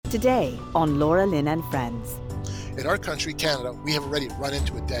Today on Laura Lynn and Friends. In our country, Canada, we have already run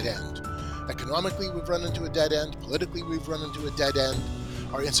into a dead end. Economically, we've run into a dead end. Politically, we've run into a dead end.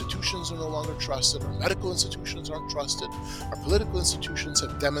 Our institutions are no longer trusted. Our medical institutions aren't trusted. Our political institutions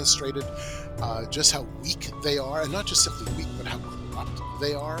have demonstrated just how weak they are, and not just simply weak, but how corrupt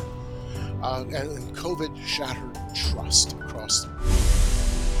they are. And COVID shattered trust across the board.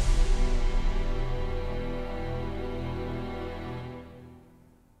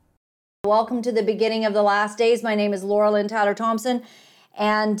 Welcome to the beginning of the last days. My name is Laura Lynn Tyler Thompson,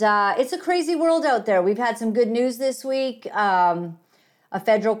 and it's a crazy world out there. We've had some good news this week. A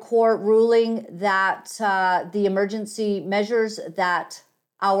federal court ruling that the emergency measures that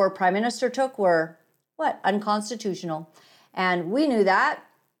our prime minister took were, unconstitutional. And we knew that.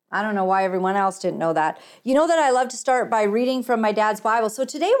 I don't know why everyone else didn't know that. You know that I love to start by reading from my dad's Bible. So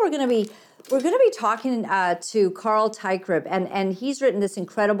today we're going to be talking to Carl Teichripp, and he's written this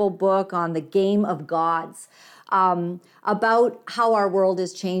incredible book on the game of gods, about how our world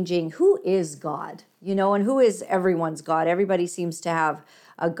is changing. Who is God? You know, and who is everyone's God? Everybody seems to have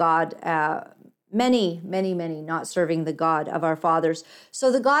a God, many not serving the God of our fathers.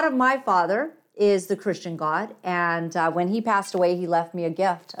 So the God of my father is the Christian God, and when he passed away, he left me a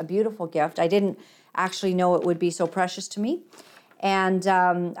gift, a beautiful gift. I didn't actually know it would be so precious to me. And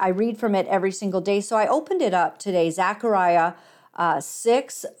I read from it every single day. So I opened it up today, Zechariah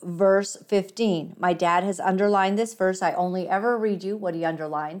 6, verse 15. My dad has underlined this verse. I only ever read you what he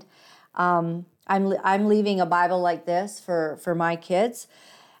underlined. I'm leaving a Bible like this for my kids.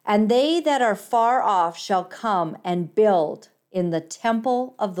 And they that are far off shall come and build in the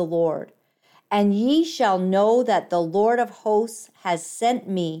temple of the Lord. And ye shall know that the Lord of hosts has sent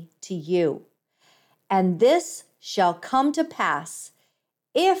me to you. And this shall come to pass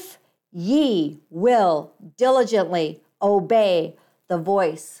if ye will diligently obey the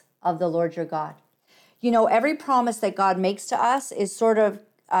voice of the Lord your God. You know, every promise that God makes to us is sort of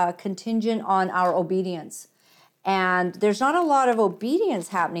contingent on our obedience. And there's not a lot of obedience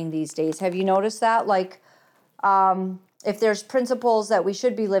happening these days. Have you noticed that? Like, if there's principles that we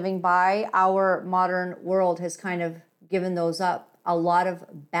should be living by, our modern world has kind of given those up. A lot of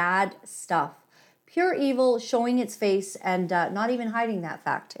bad stuff. Pure evil showing its face and not even hiding that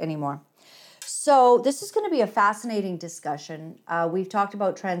fact anymore. So this is going to be a fascinating discussion. We've talked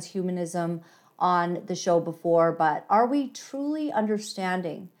about transhumanism on the show before, but are we truly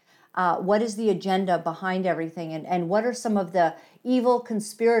understanding what is the agenda behind everything, and what are some of the evil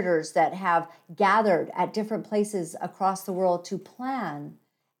conspirators that have gathered at different places across the world to plan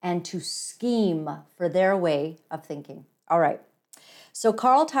and to scheme for their way of thinking? All right. So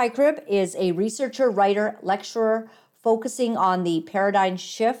Carl Teichripp is a researcher, writer, lecturer, focusing on the paradigm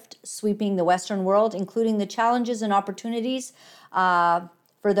shift sweeping the Western world, including the challenges and opportunities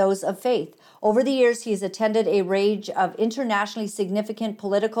for those of faith. Over the years, he has attended a range of internationally significant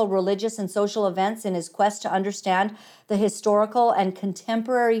political, religious, and social events in his quest to understand the historical and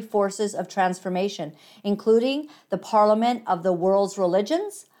contemporary forces of transformation, including the Parliament of the World's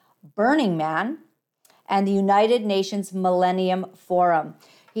Religions, Burning Man, and the United Nations Millennium Forum.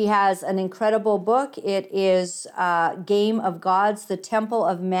 He has an incredible book. It is Game of Gods, the Temple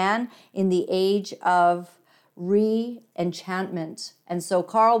of Man in the Age of Re-Enchantment. And so,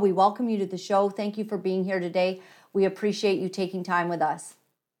 Carl, we welcome you to the show. Thank you for being here today. We appreciate you taking time with us.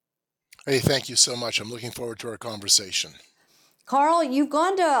 Hey, thank you so much. I'm looking forward to our conversation. Carl, you've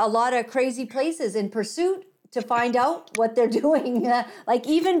gone to a lot of crazy places in pursuit to find out what they're doing, like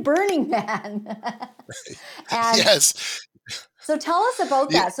even Burning Man. And yes. So tell us about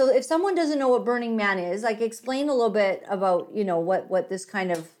that. So if someone doesn't know what Burning Man is, like explain a little bit about, you know, what this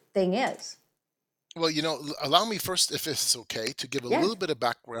kind of thing is. Well, allow me first, if it's okay, to give a Yeah. little bit of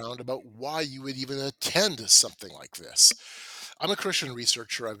background about why you would even attend something like this. I'm a Christian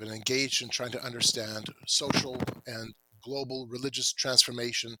researcher. I've been engaged in trying to understand social and global religious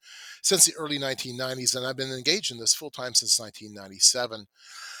transformation since the early 1990s, and I've been engaged in this full time since 1997.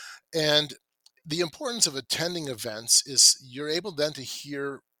 And the importance of attending events is you're able then to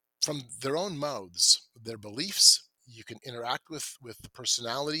hear from their own mouths their beliefs. You can interact with the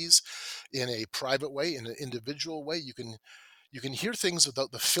personalities in a private way, in an individual way. You can hear things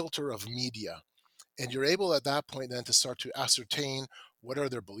without the filter of media, and you're able at that point then to start to ascertain what are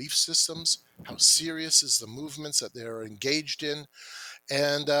their belief systems, how serious is the movements that they're engaged in.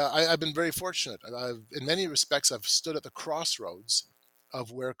 And I've been very fortunate. In many respects, I've stood at the crossroads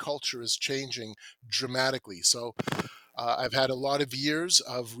of where culture is changing dramatically. So I've had a lot of years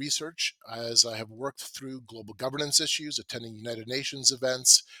of research as I have worked through global governance issues, attending United Nations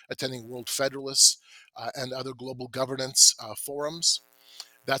events, attending World Federalists and other global governance forums.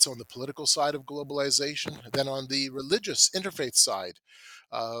 That's on the political side of globalization. Then on the religious interfaith side,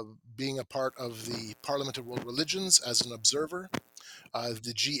 uh, being a part of the Parliament of World Religions as an observer,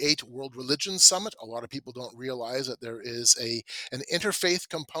 the G8 World Religions Summit. A lot of people don't realize that there is an interfaith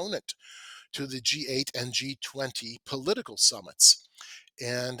component to the G8 and G20 political summits.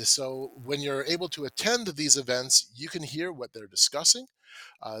 And so when you're able to attend these events, you can hear what they're discussing.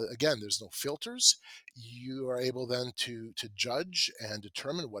 Again, there's no filters. You are able then to judge and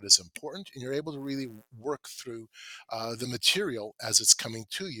determine what is important, and you're able to really work through the material as it's coming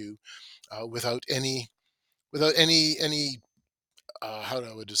to you without any how do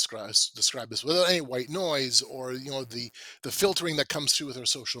I would describe this, without any white noise or the filtering that comes through with our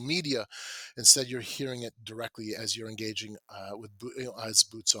social media. Instead, you're hearing it directly as you're engaging as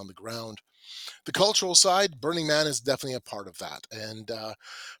boots on the ground. The cultural side, Burning Man is definitely a part of that. And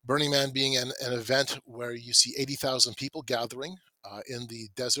Burning Man being an event where you see 80,000 people gathering in the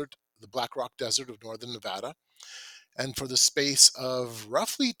desert, the Black Rock Desert of northern Nevada. And for the space of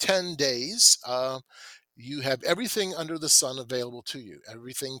roughly 10 days, you have everything under the sun available to you.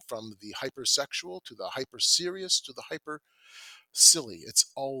 Everything from the hypersexual to the hyper serious to the hyper silly.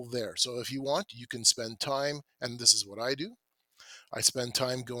 It's all there. So if you want, you can spend time, and this is what I do. I spend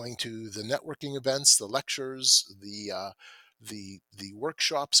time going to the networking events, the lectures, the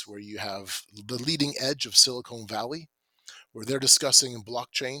workshops where you have the leading edge of Silicon Valley, where they're discussing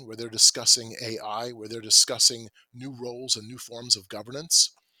blockchain, where they're discussing AI, where they're discussing new roles and new forms of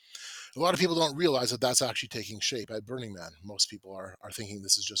governance. A lot of people don't realize that that's actually taking shape at Burning Man. Most people are thinking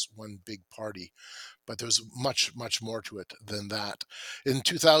this is just one big party, but there's much, much more to it than that. In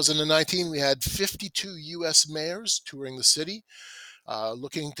 2019, we had 52 US mayors touring the city,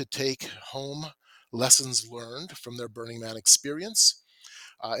 looking to take home lessons learned from their Burning Man experience.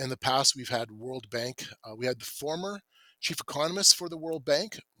 In the past, we've had World Bank. We had the former chief economist for the World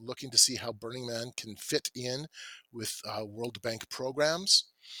Bank looking to see how Burning Man can fit in with World Bank programs.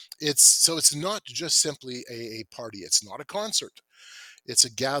 It's not just simply a party. It's not a concert. It's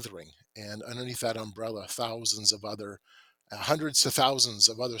a gathering, and underneath that umbrella, thousands of other, hundreds to thousands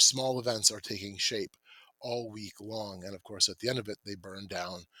of other small events are taking shape all week long. And of course, at the end of it, they burn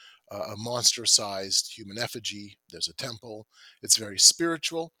down a monster-sized human effigy. There's a temple. It's very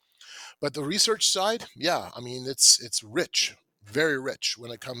spiritual. But the research side, yeah, I mean, it's rich, very rich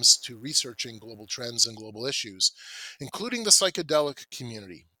when it comes to researching global trends and global issues, including the psychedelic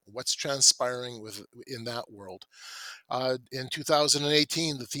community. What's transpiring in that world? In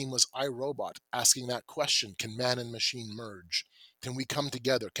 2018, the theme was iRobot, asking that question: Can man and machine merge? Can we come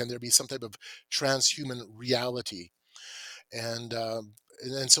together? Can there be some type of transhuman reality? And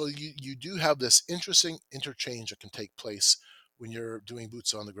so you do have this interesting interchange that can take place when you're doing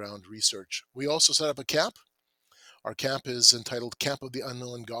boots on the ground research. We also set up a camp. Our camp is entitled Camp of the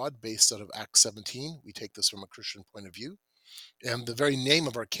Unknown God, based out of Acts 17. We take this from a Christian point of view. And the very name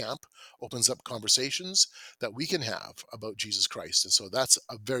of our camp opens up conversations that we can have about Jesus Christ. And so that's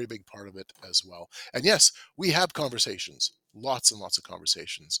a very big part of it as well. And yes, we have conversations, lots and lots of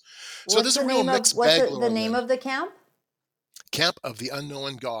conversations. So What's there's the a real name of mixed bag, the Laura name Lynn. of the camp? Camp of the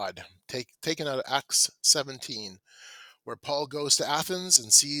Unknown God, taken out of Acts 17, where Paul goes to Athens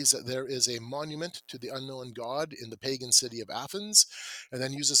and sees that there is a monument to the unknown God in the pagan city of Athens, and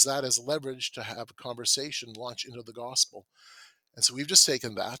then uses that as leverage to have a conversation launch into the gospel. And so we've just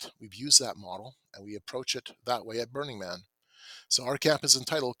taken that, we've used that model, and we approach it that way at Burning Man. So our camp is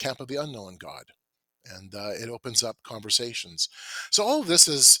entitled Camp of the Unknown God, and it opens up conversations. So all of this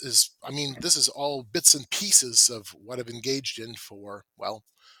is, I mean, this is all bits and pieces of what I've engaged in for, well,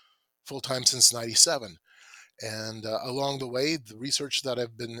 full time since '97. And along the way, the research that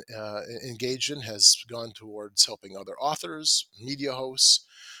I've been engaged in has gone towards helping other authors, media hosts,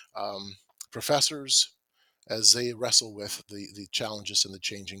 um, professors, as they wrestle with the challenges and the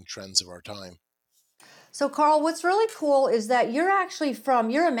changing trends of our time. So, Carl, what's really cool is that you're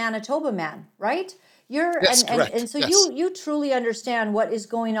a Manitoba man, right? You're Yes, and correct. so Yes. you truly understand what is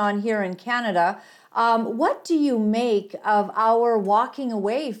going on here in Canada. What do you make of our walking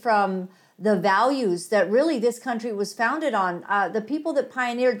away from the values that really this country was founded on? The people that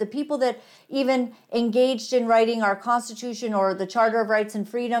pioneered, the people that even engaged in writing our Constitution or the Charter of Rights and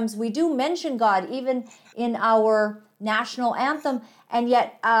Freedoms. We do mention God even in our national anthem, and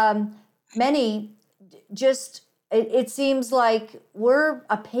yet many just it seems like we're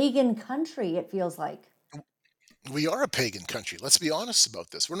a pagan country, it feels like. We are a pagan country. Let's be honest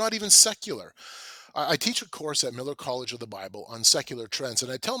about this. We're not even secular. I teach a course at Miller College of the Bible on secular trends,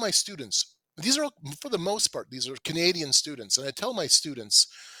 and I tell my students, these are, for the most part, these are Canadian students, and I tell my students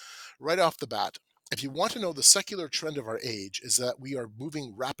right off the bat, if you want to know the secular trend of our age, is that we are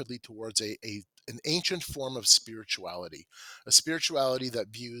moving rapidly towards an ancient form of spirituality, a spirituality that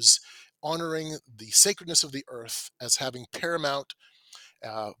views honoring the sacredness of the earth as having paramount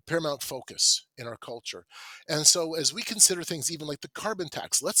focus in our culture. And so, as we consider things even like the carbon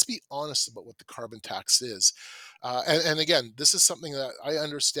tax, let's be honest about what the carbon tax is. And again, this is something that I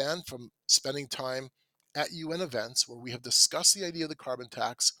understand from spending time at UN events where we have discussed the idea of the carbon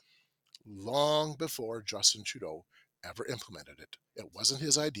tax long before Justin Trudeau ever implemented it. It wasn't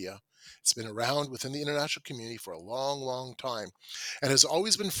his idea. It's been around within the international community for a long, long time and has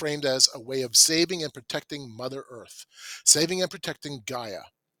always been framed as a way of saving and protecting Mother Earth, saving and protecting Gaia.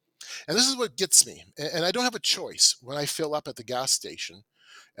 And this is what gets me. And I don't have a choice when I fill up at the gas station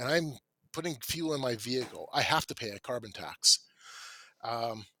and I'm putting fuel in my vehicle. I have to pay a carbon tax.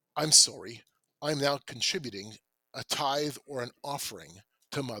 I'm sorry. I'm now contributing a tithe or an offering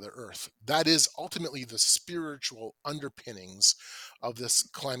to Mother Earth. That is ultimately the spiritual underpinnings of this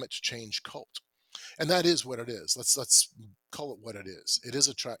climate change cult. And that is what it is. Let's call it what it is. It is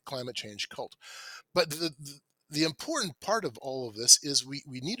a climate change cult. But the important part of all of this is we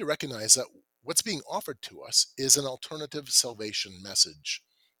need to recognize that what's being offered to us is an alternative salvation message.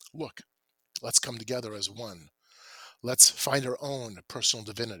 Look, let's come together as one. Let's find our own personal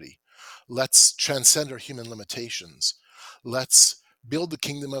divinity. Let's transcend our human limitations. Let's build the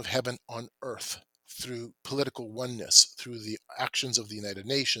kingdom of heaven on earth through political oneness, through the actions of the United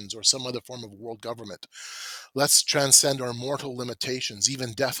Nations or some other form of world government. Let's transcend our mortal limitations,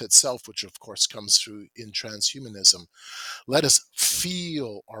 even death itself, which of course comes through in transhumanism. Let us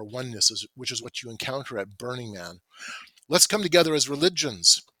feel our oneness, which is what you encounter at Burning Man. Let's come together as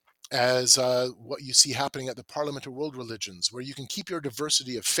religions, as what you see happening at the Parliament of World Religions, where you can keep your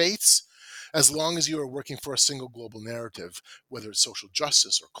diversity of faiths as long as you are working for a single global narrative, whether it's social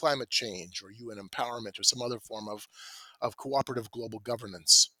justice or climate change or UN empowerment or some other form of cooperative global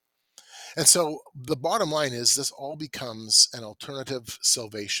governance. And so the bottom line is this all becomes an alternative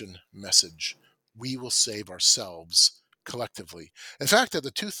salvation message. We will save ourselves collectively. In fact, at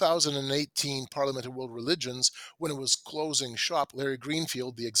the 2018 Parliament of World Religions, when it was closing shop, Larry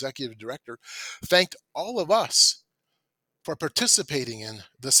Greenfield, the executive director, thanked all of us for participating in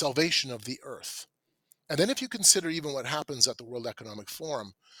the salvation of the earth. And then if you consider even what happens at the World Economic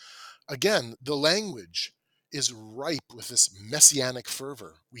Forum, again, the language is ripe with this messianic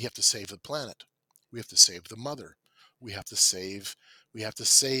fervor. We have to save the planet. We have to save the mother. We have to save. We have to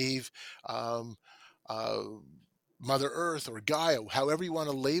save um, uh, Mother Earth or Gaia, however you want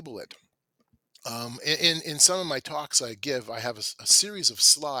to label it. In some of my talks I give, I have a series of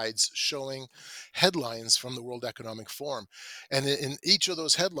slides showing headlines from the World Economic Forum. And in each of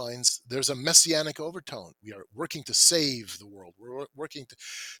those headlines, there's a messianic overtone. We are working to save the world. We're working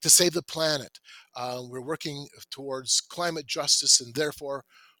to save the planet. We're working towards climate justice, and therefore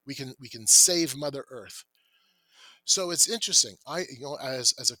we can save Mother Earth. So it's interesting.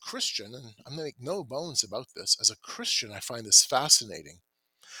 As a Christian, and I'm going to make no bones about this, as a Christian, I find this fascinating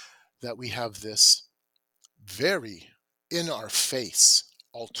that we have this very in our face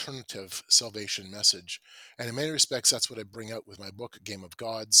alternative salvation message. And in many respects, that's what I bring out with my book, Game of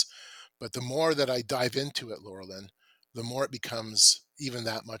Gods. But the more that I dive into it, Laurelyn, the more it becomes even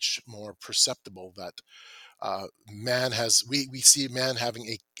that much more perceptible that we see man having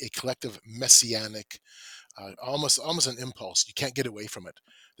a collective messianic, almost an impulse. You can't get away from it.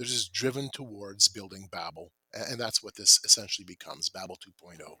 They're just driven towards building Babel. And that's what this essentially becomes, Babel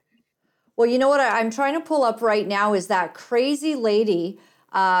 2.0. Well, you know what I'm trying to pull up right now is that crazy lady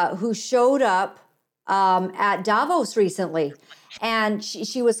who showed up at Davos recently. And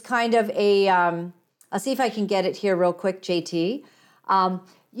she was kind of I'll see if I can get it here real quick, JT.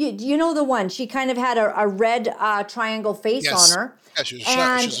 You know the one, she kind of had a red triangle face Yes. on her. Yeah, she's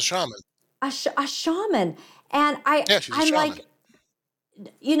And a shaman. a shaman. And Yeah, she's a I'm shaman. like,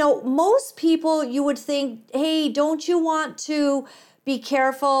 you know, most people you would think, hey, don't you want to be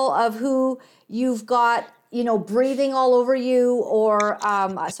careful of who you've got, you know, breathing all over you? Or,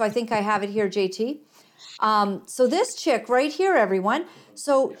 so I think I have it here, JT. So this chick right here, everyone.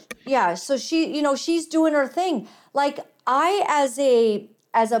 So yeah, so she, you know, she's doing her thing. Like I, as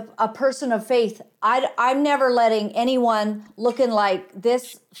a person of faith, I'm never letting anyone looking like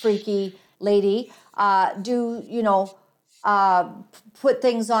this freaky lady do, you know, put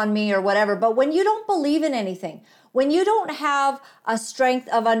things on me or whatever. But when you don't believe in anything, when you don't have a strength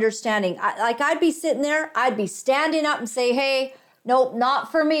of understanding, I'd be sitting there, I'd be standing up and say, hey, nope,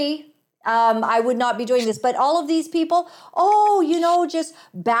 not for me. I would not be doing this. But all of these people, oh, you know, just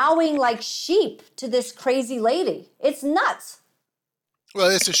bowing like sheep to this crazy lady. It's nuts. Well,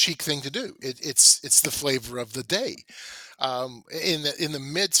 it's a chic thing to do. It's the flavor of the day. In the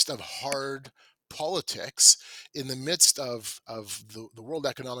midst of hard politics, in the midst of the World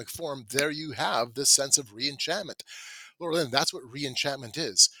Economic Forum, there you have this sense of re-enchantment. Laura Lynn, that's what re-enchantment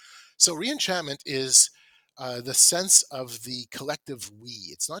is. So re-enchantment is the sense of the collective we.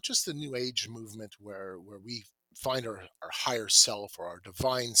 It's not just the New Age movement where we find our higher self or our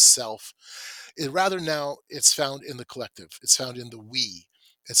divine self. Rather now it's found in the collective. It's found in the we.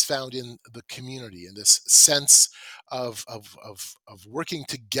 It's found in the community, in this sense of working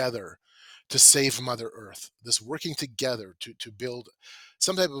together to save Mother Earth, this working together to build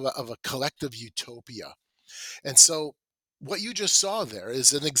some type of a collective utopia. And so what you just saw there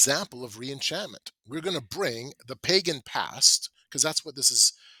is an example of re-enchantment. We're going to bring the pagan past, because that's what this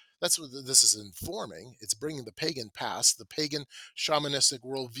is informing. It's bringing the pagan past, the pagan shamanistic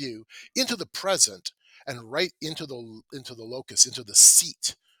worldview into the present and right into the locus, into the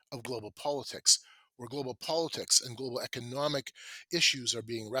seat of global politics, where global politics and global economic issues are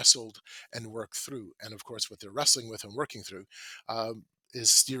being wrestled and worked through. And of course, what they're wrestling with and working through is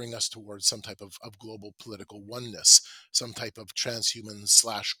steering us towards some type of global political oneness, some type of transhuman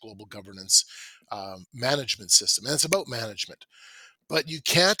slash global governance management system. And it's about management. But you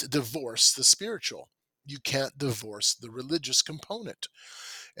can't divorce the spiritual. You can't divorce the religious component.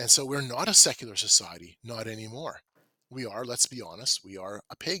 And so we're not a secular society, not anymore. We are, let's be honest, we are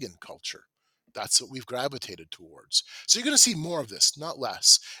a pagan culture. That's what we've gravitated towards. So you're going to see more of this, not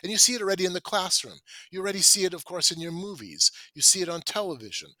less. And you see it already in the classroom. You already see it, of course, in your movies. You see it on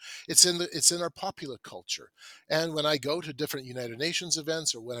television. It's in our popular culture. And when I go to different United Nations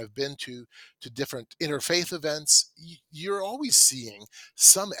events or when I've been to different interfaith events, you're always seeing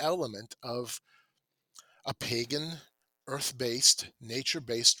some element of a pagan, earth based, nature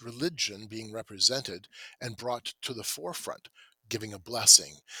based religion being represented and brought to the forefront, giving a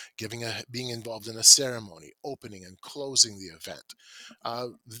blessing, being involved in a ceremony, opening and closing the event. Uh,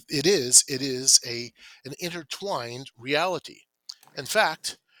 it is an intertwined reality. In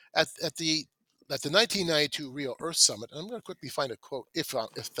fact, at the 1992 Rio Earth Summit, and I'm going to quickly find a quote if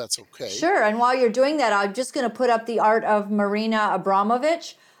that's okay. Sure. And while you're doing that, I'm just going to put up the art of Marina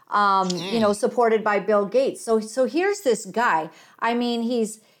Abramovich, Mm, supported by Bill Gates. So here's this guy. I mean,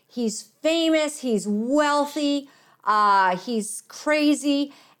 he's famous. He's wealthy. He's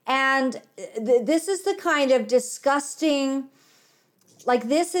crazy. And this is the kind of disgusting, like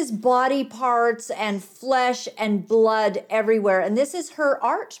this is body parts and flesh and blood everywhere. And this is her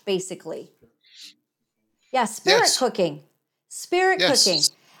art, basically. Yeah, spirit yes, cooking. Spirit cooking.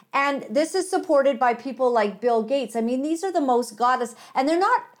 yes. And this is supported by people like Bill Gates. I mean, these are the most godless, and they're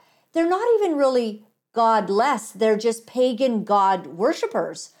not even really godless. They're just pagan god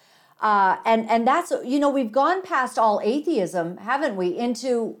worshipers. And that's, we've gone past all atheism, haven't we?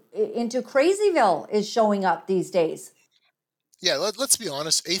 Into Crazyville is showing up these days. Yeah, let's be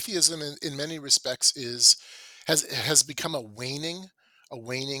honest. Atheism, in many respects, has become a waning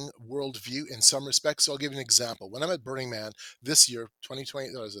worldview in some respects. So I'll give you an example. When I'm at Burning Man this year, 2020,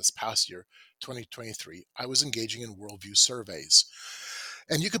 that was this past year, 2023, I was engaging in worldview surveys,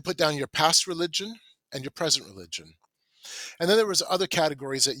 and you could put down your past religion and your present religion, and then there was other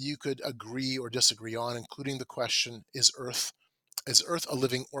categories that you could agree or disagree on, including the question: Is Earth a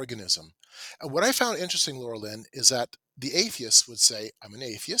living organism? And what I found interesting, Laura Lynn, is that the atheists would say, I'm an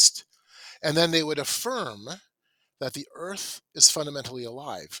atheist. And then they would affirm that the Earth is fundamentally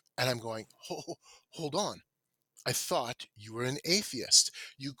alive. And I'm going, hold on. I thought you were an atheist.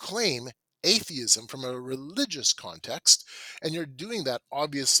 You claim atheism from a religious context, and you're doing that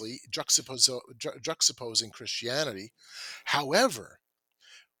obviously juxtaposing Christianity. However,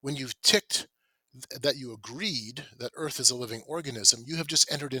 when you've ticked that you agreed that Earth is a living organism, you have just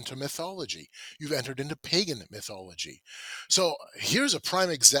entered into mythology. You've entered into pagan mythology. So here's a prime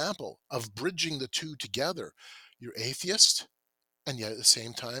example of bridging the two together. You're atheist, and yet at the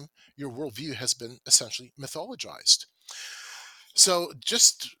same time, your worldview has been essentially mythologized. So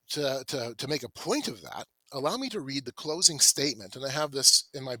just to make a point of that, allow me to read the closing statement, and I have this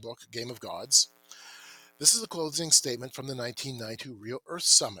in my book, Game of Gods. This is the closing statement from the 1992 Rio Earth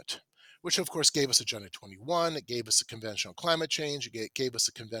Summit, which of course gave us Agenda 21. It gave us the Convention on Climate Change. It gave us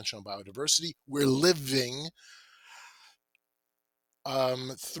the Convention on Biodiversity. We're living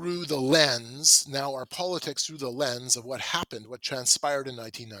through the lens, now our politics through the lens of what happened, what transpired in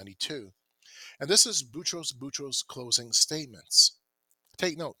 1992. And this is Boutros closing statements.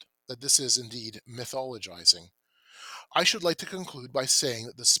 Take note that this is indeed mythologizing. I should like to conclude by saying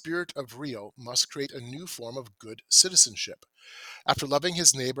that the spirit of Rio must create a new form of good citizenship. After loving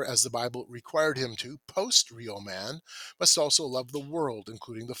his neighbor as the Bible required him to, post Rio man must also love the world,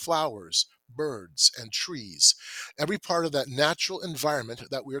 including the flowers, birds, and trees, every part of that natural environment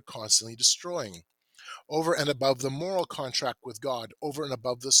that we are constantly destroying. Over and above the moral contract with God, over and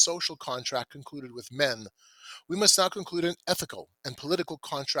above the social contract concluded with men, we must now conclude an ethical and political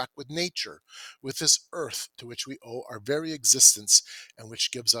contract with nature, with this earth to which we owe our very existence and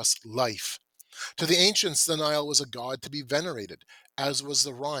which gives us life. To the ancients, the Nile was a god to be venerated, as was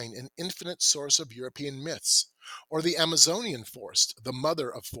the Rhine an infinite source of European myths, or the Amazonian forest, the mother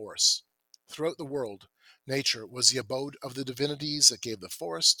of forests. Throughout the world, nature was the abode of the divinities that gave the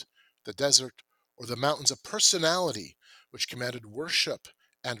forest, the desert, or the mountains a personality which commanded worship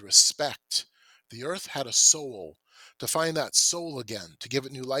and respect. The earth had a soul. To find that soul again, to give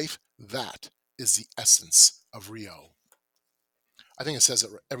it new life, that is the essence of Rio. I think it says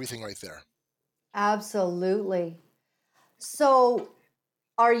everything right there. Absolutely. So,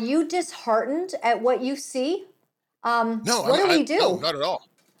 are you disheartened at what you see? No, What do we no, do? not at all.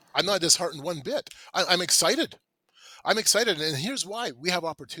 I'm not disheartened one bit. I'm excited. I'm excited, and here's why: we have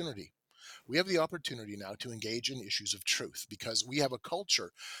opportunity. We have the opportunity now to engage in issues of truth because we have a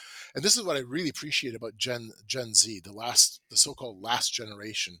culture, and this is what I really appreciate about Gen Z, the so-called last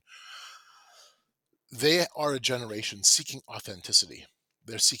generation. They are a generation seeking authenticity.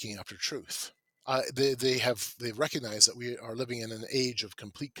 They're seeking after truth. They recognize that we are living in an age of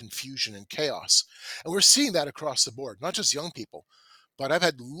complete confusion and chaos, and we're seeing that across the board. Not just young people, but I've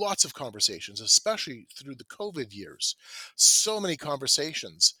had lots of conversations, especially through the COVID years. So many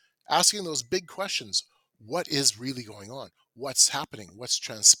conversations asking those big questions: what is really going on? What's happening? What's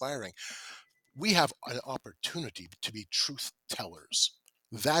transpiring? We have an opportunity to be truth tellers.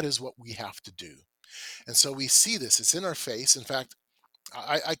 That is what we have to do. And so we see this, it's in our face. In fact,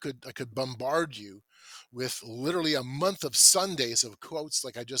 I could bombard you with literally a month of Sundays of quotes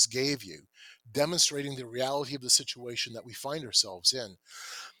like I just gave you, demonstrating the reality of the situation that we find ourselves in.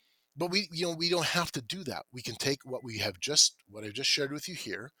 But we don't have to do that. We can take what I've just shared with you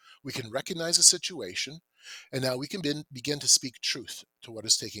here. We can recognize the situation, and now we can begin to speak truth to what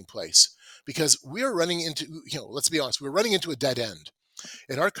is taking place. Because we're running into, let's be honest, we're running into a dead end.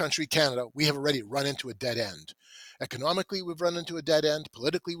 In our country, Canada, we have already run into a dead end. Economically, we've run into a dead end.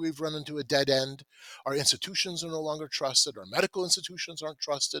 Politically, we've run into a dead end. Our institutions are no longer trusted. Our medical institutions aren't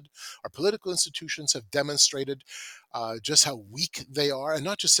trusted. Our political institutions have demonstrated just how weak they are, and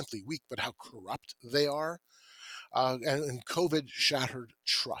not just simply weak, but how corrupt they are. And COVID shattered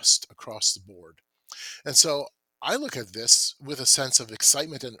trust across the board. And so I look at this with a sense of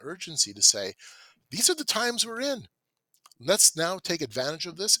excitement and urgency to say, these are the times we're in. Let's now take advantage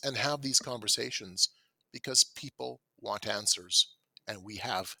of this and have these conversations because people want answers and we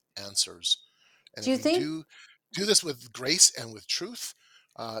have answers. And Do if you we think? do this with grace and with truth,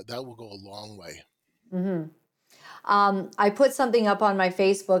 that will go a long way. Mhm. I put something up on my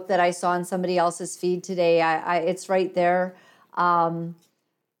Facebook that I saw in somebody else's feed today. It's right there. Um,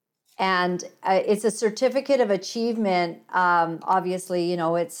 and it's a certificate of achievement. Obviously,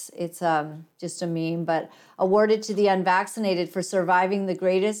 it's just a meme, but awarded to the unvaccinated for surviving the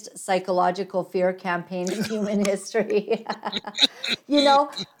greatest psychological fear campaign in human history. you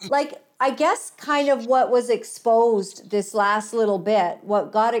know, like I guess kind of what was exposed this last little bit,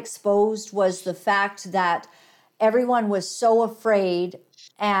 what got exposed was the fact that everyone was so afraid,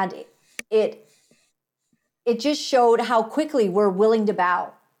 and it it just showed how quickly we're willing to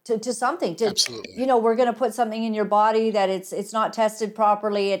bow to something, to Absolutely. we're going to put something in your body that it's not tested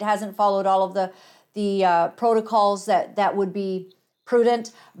properly, it hasn't followed all of the protocols that would be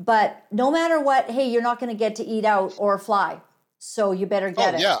prudent, but no matter what, hey, you're not going to get to eat out or fly, so you better Oh,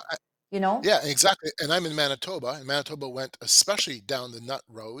 get yeah. it you know Yeah, exactly. And I'm in Manitoba, and Manitoba went especially down the nut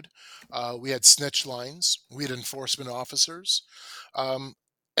road. We had snitch lines, we had enforcement officers. Um,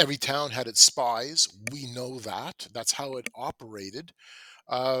 every town had its spies. We know that. That's how it operated.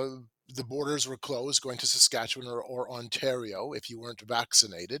 Uh, the borders were closed going to Saskatchewan or Ontario if you weren't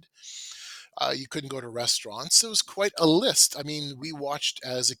vaccinated. You couldn't go to restaurants. It was quite a list. I mean, we watched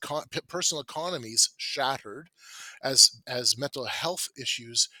as personal economies shattered, as mental health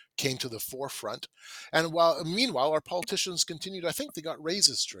issues came to the forefront, and meanwhile our politicians continued. I think they got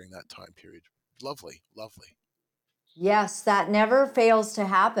raises during that time period. Lovely, lovely. Yes, that never fails to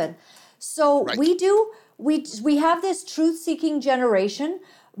happen. So Right. we have this truth-seeking generation,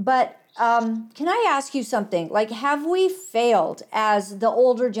 but can I ask you something? Like, have we failed as the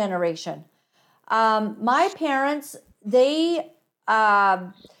older generation? My parents, they,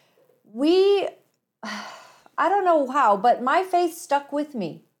 we, I don't know how, but my faith stuck with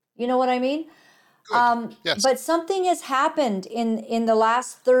me. You know what I mean? Good. Yes. But something has happened in the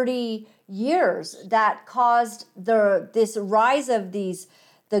last 30 years that caused this rise of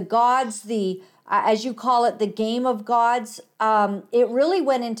the gods, the as you call it, the game of gods. It really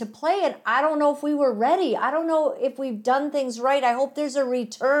went into play, and I don't know if we were ready. I don't know if we've done things right. I hope there's a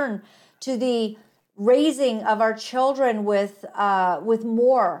return to the raising of our children with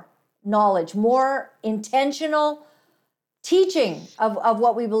more knowledge, more intentional teaching of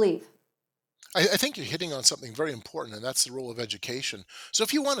what we believe. I think you're hitting on something very important, and that's the role of education. So,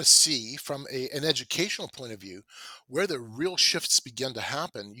 if you want to see from an educational point of view where the real shifts begin to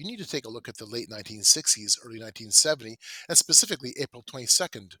happen, you need to take a look at the late 1960s, early 1970, and specifically April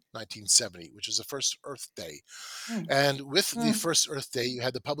 22nd, 1970, which is the first Earth Day. Hmm. And with the Hmm. first Earth Day, you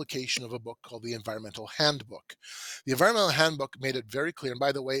had the publication of a book called the Environmental Handbook. The Environmental Handbook made it very clear, and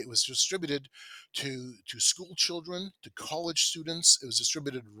by the way, it was distributed to school children, to college students. It was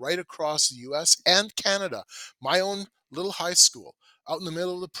distributed right across the US and Canada. My own little high school out in the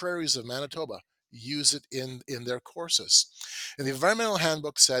middle of the prairies of Manitoba use it in their courses. And the Environmental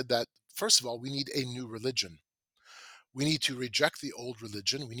Handbook said that, first of all, we need a new religion. We need to reject the old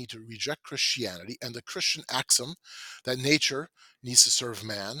religion. We need to reject Christianity and the Christian axiom that nature needs to serve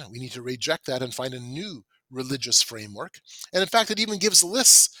man. We need to reject that and find a new religious framework. And in fact, it even gives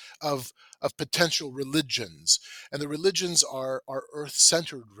lists of potential religions. And the religions are earth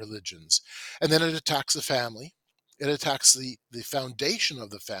centered religions. And then it attacks the family. It attacks the foundation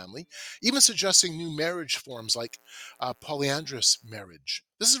of the family, even suggesting new marriage forms like polyandrous marriage.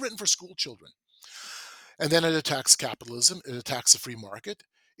 This is written for school children. And then it attacks capitalism, it attacks the free market,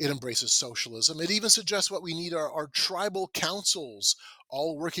 it embraces socialism. It even suggests what we need are tribal councils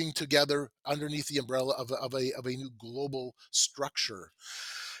all working together underneath the umbrella of a new global structure.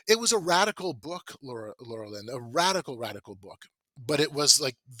 It was a radical book, Laura Lynn, a radical book. But it was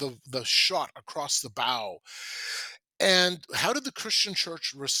like the shot across the bow. And how did the Christian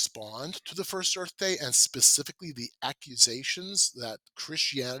church respond to the first Earth Day and specifically the accusations that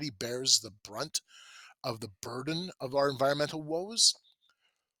Christianity bears the brunt of the burden of our environmental woes?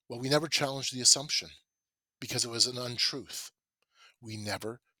 Well, we never challenged the assumption because it was an untruth. We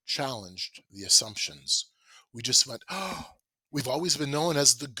never challenged the assumptions. We just went, oh, we've always been known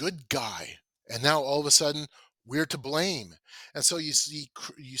as the good guy. And now all of a sudden, we're to blame. And so you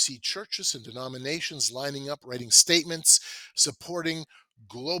see churches and denominations lining up, writing statements, supporting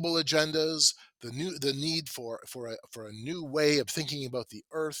global agendas, the need for a new way of thinking about the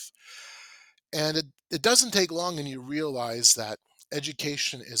earth. And it doesn't take long and you realize that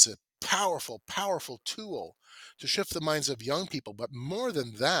education is a powerful tool to shift the minds of young people. But more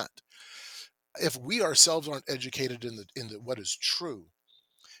than that, if we ourselves aren't educated in the what is true,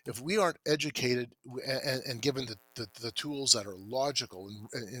 if we aren't educated and given the tools that are logical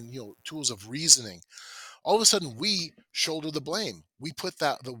and tools of reasoning, all of a sudden we shoulder the blame. We put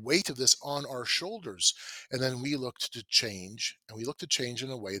the weight of this on our shoulders, and then we look to change, and we look to change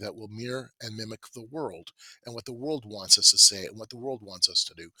in a way that will mirror and mimic the world and what the world wants us to say and what the world wants us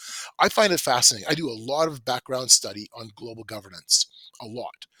to do. I find it fascinating. I do a lot of background study on global governance, a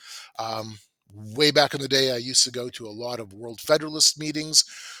lot. Way back in the day, I used to go to a lot of World Federalist meetings.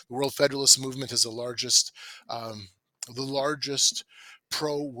 The World Federalist movement is um, the largest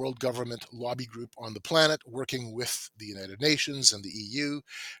pro world government lobby group on the planet, working with the United Nations and the EU.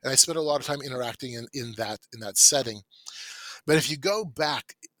 And I spent a lot of time interacting in that setting. But if you go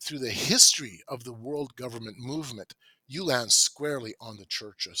back through the history of the world government movement, you land squarely on the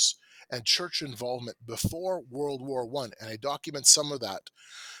churches and church involvement before World War One. And I document some of that.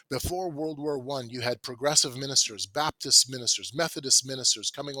 Before World War One, you had progressive ministers, Baptist ministers, Methodist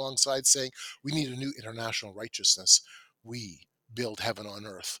ministers coming alongside saying, we need a new international righteousness. We build heaven on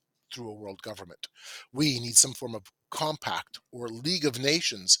earth through a world government. We need some form of compact or League of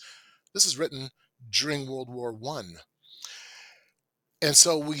Nations. This is written during World War One. And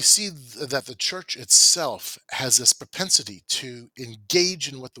so we see that the church itself has this propensity to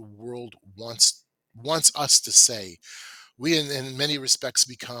engage in what the world wants us to say. We, in many respects,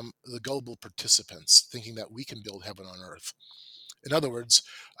 become the gullible participants, thinking that we can build heaven on earth. In other words,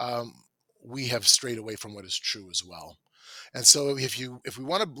 um, we have strayed away from what is true as well. And so, if we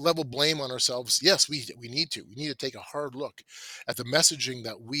want to level blame on ourselves, yes, we need to. We need to take a hard look at the messaging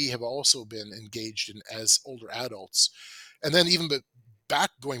that we have also been engaged in as older adults, and then even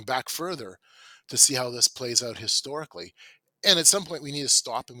going back further to see how this plays out historically. And at some point, we need to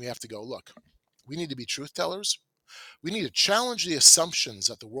stop and we have to go, look, we need to be truth tellers. We need to challenge the assumptions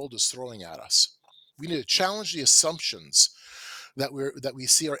that the world is throwing at us. We need to challenge the assumptions that we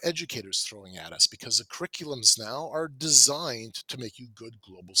see our educators throwing at us, because the curriculums now are designed to make you good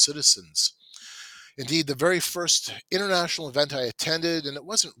global citizens. Indeed, the very first international event I attended, and it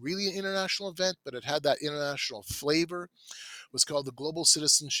wasn't really an international event, but it had that international flavor, was called the Global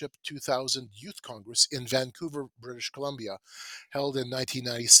Citizenship 2000 Youth Congress in Vancouver, British Columbia, held in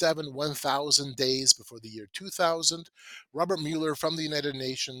 1997, 1,000 days before the year 2000. Robert Mueller from the United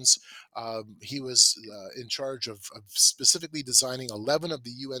Nations, he was in charge of specifically designing 11 of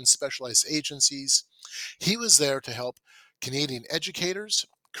the UN specialized agencies. He was there to help Canadian educators,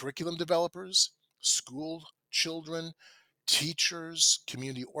 curriculum developers, school children, teachers,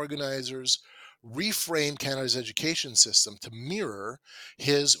 community organizers reframe Canada's education system to mirror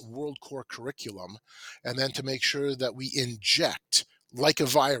his World Core curriculum, and then to make sure that we inject like a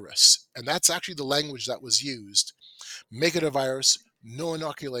virus. And that's actually the language that was used. Make it a virus, no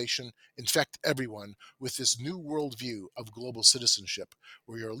inoculation, infect everyone with this new worldview of global citizenship,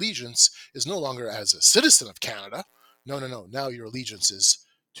 where your allegiance is no longer as a citizen of Canada. No, no, no. Now your allegiance is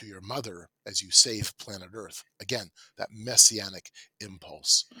to your mother as you save planet Earth. Again, that messianic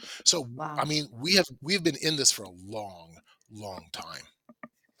impulse. So, I Wow. mean, we've been in this for a long, long time.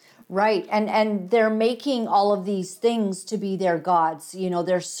 Right. And they're making all of these things to be their gods. You know,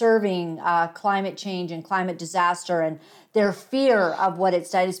 they're serving climate change and climate disaster, and their fear of what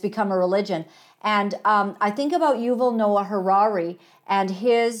it's done. It's become a religion. And I think about Yuval Noah Harari and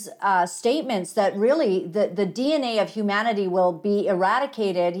his statements that really the DNA of humanity will be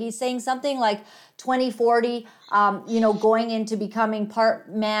eradicated. He's saying something like 2040, going into becoming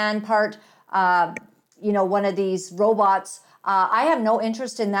part man, part one of these robots. I have no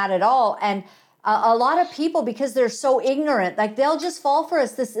interest in that at all. And a lot of people, because they're so ignorant, like they'll just fall for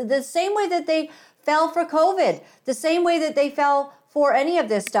us. The same way that they fell for COVID, the same way that they fell for any of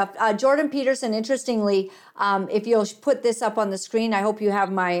this stuff. Jordan Peterson, interestingly, if you'll put this up on the screen, I hope you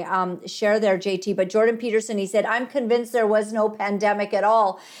have my share there, JT. But Jordan Peterson, he said, I'm convinced there was no pandemic at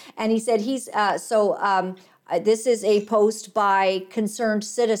all. And he said this is a post by Concerned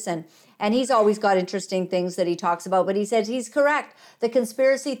Citizen. And he's always got interesting things that he talks about. But he said he's correct. The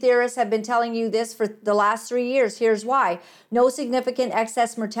conspiracy theorists have been telling you this for the last 3 years. Here's why. No significant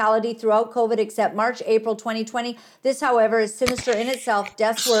excess mortality throughout COVID except March, April 2020. This, however, is sinister in itself.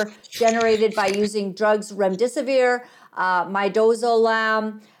 Deaths were generated by using drugs remdesivir,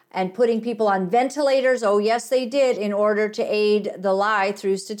 midazolam, and putting people on ventilators. Oh, yes, they did, in order to aid the lie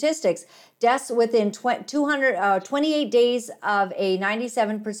through statistics. Deaths within 28 days of a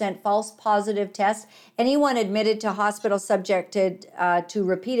 97% false positive test. Anyone admitted to hospital subjected to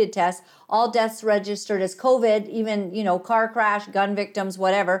repeated tests. All deaths registered as COVID, even, car crash, gun victims,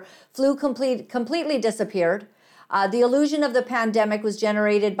 whatever. Flu completely disappeared. The illusion of the pandemic was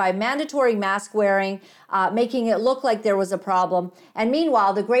generated by mandatory mask wearing, making it look like there was a problem. And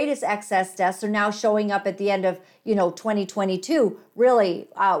meanwhile, the greatest excess deaths are now showing up at the end of 2022. Really,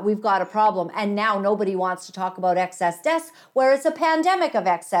 we've got a problem. And now nobody wants to talk about excess deaths, where it's a pandemic of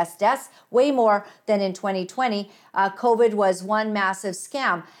excess deaths, way more than in 2020. COVID was one massive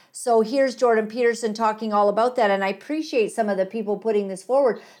scam. So here's Jordan Peterson talking all about that. And I appreciate some of the people putting this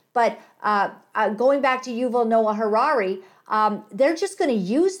forward. But going back to Yuval Noah Harari, they're just going to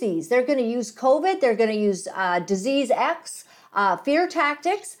use these. They're going to use COVID. They're going to use disease X, fear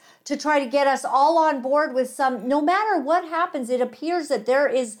tactics, to try to get us all on board with some, no matter what happens, it appears that there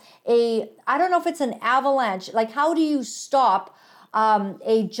is I don't know if it's an avalanche. Like, how do you stop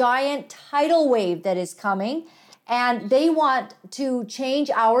a giant tidal wave that is coming? And they want to change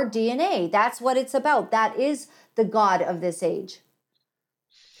our DNA. That's what it's about. That is the God of this age.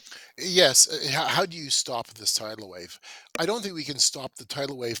 Yes. How do you stop this tidal wave? I don't think we can stop the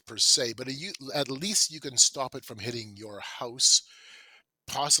tidal wave per se, but at least you can stop it from hitting your house,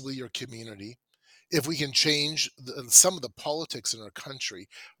 possibly your community. If we can change some of the politics in our country,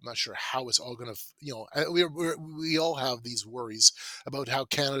 I'm not sure how it's all going to, we all have these worries about how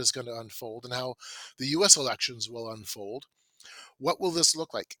Canada is going to unfold and how the U.S. elections will unfold. What will this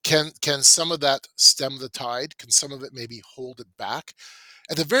look like? Can some of that stem the tide? Can some of it maybe hold it back?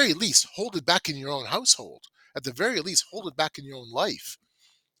 At the very least, hold it back in your own household. At the very least, hold it back in your own life.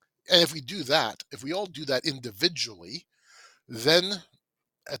 And if we do that, if we all do that individually, then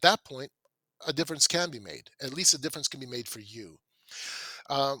at that point, a difference can be made. At least a difference can be made for you.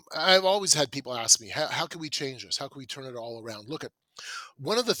 I've always had people ask me, how can we change this? How can we turn it all around? Look at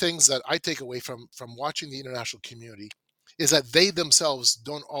one of the things that I take away from watching the international community is that they themselves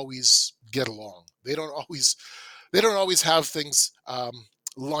don't always get along. They don't always have things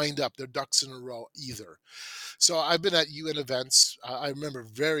lined up, their ducks in a row either. So I've been at UN events. I remember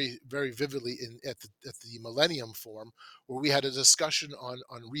very, very vividly at the Millennium Forum, where we had a discussion on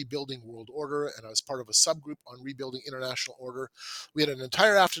rebuilding world order, and I was part of a subgroup on rebuilding international order. We had an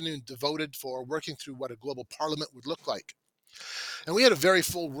entire afternoon devoted for working through what a global parliament would look like, and we had a very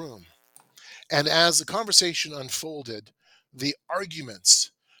full room. And as the conversation unfolded, the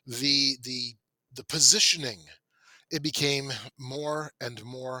arguments, the positioning, it became more and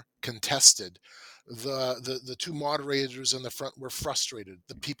more contested. The two moderators in the front were frustrated.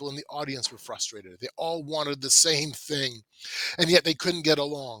 The people in the audience were frustrated. They all wanted the same thing, and yet they couldn't get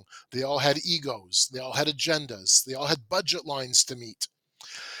along. They all had egos. They all had agendas. They all had budget lines to meet.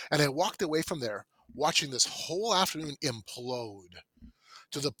 And I walked away from there watching this whole afternoon implode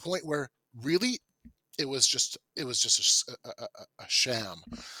to the point where really it was just a sham.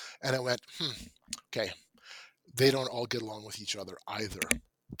 And I went, okay, they don't all get along with each other either.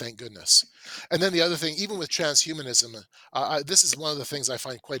 Thank goodness. And then the other thing, even with transhumanism, this is one of the things I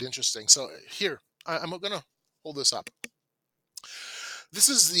find quite interesting. So here, I'm going to hold this up. This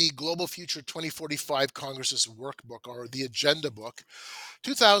is the Global Future 2045 Congress's workbook, or the agenda book,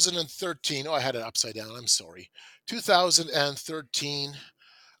 2013. Oh, I had it upside down. I'm sorry. 2013.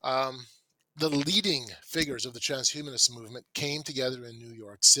 Um, the leading figures of the transhumanist movement came together in New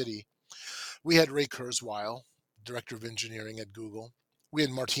York City. We had Ray Kurzweil, director of engineering at Google. We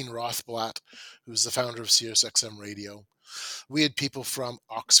had Martine Rothblatt, who's the founder of SiriusXM Radio. We had people from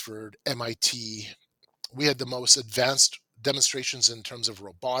Oxford, MIT. We had the most advanced demonstrations in terms of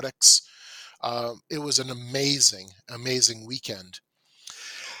robotics. It was an amazing, amazing weekend.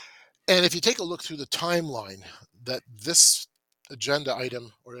 And if you take a look through the timeline that this agenda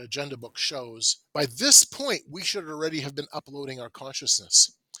item or agenda book shows, by this point, we should already have been uploading our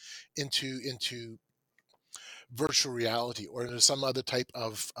consciousness into virtual reality or into some other type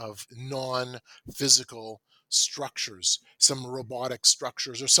of non-physical structures, some robotic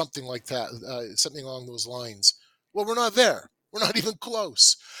structures or something like that, something along those lines. Well, we're not there. We're not even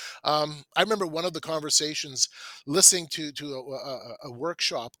close. I remember one of the conversations listening to a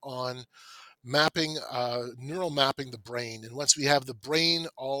workshop on mapping, neural mapping the brain. And once we have the brain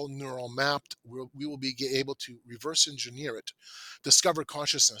all neural mapped, we will be able to reverse engineer it, discover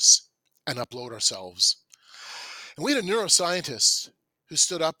consciousness, and upload ourselves. And we had a neuroscientist who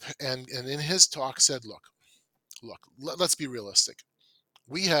stood up and in his talk said, look, let's be realistic.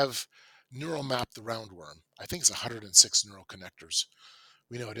 We have neural mapped the roundworm. I think it's 106 neural connectors.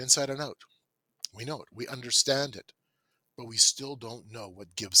 We know it inside and out. We know it. We understand it. But we still don't know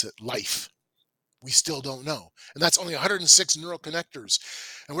what gives it life. We still don't know. And that's only 106 neural connectors.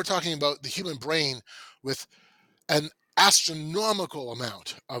 And we're talking about the human brain with an astronomical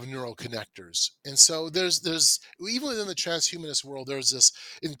amount of neural connectors. And so there's even within the transhumanist world, there's this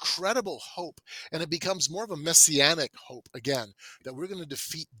incredible hope, and it becomes more of a messianic hope again, that we're going to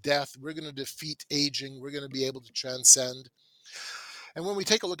defeat death, we're going to defeat aging, we're going to be able to transcend. And when we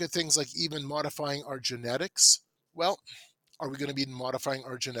take a look at things like even modifying our genetics, well, are we going to be modifying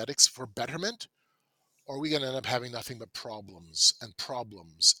our genetics for betterment? Or are we going to end up having nothing but problems and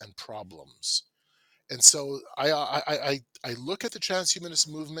problems and problems? And so I look at the transhumanist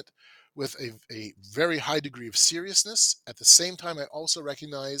movement with a very high degree of seriousness. At the same time, I also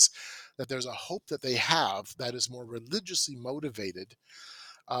recognize that there's a hope that they have that is more religiously motivated,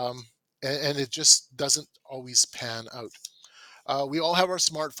 and it just doesn't always pan out. We all have our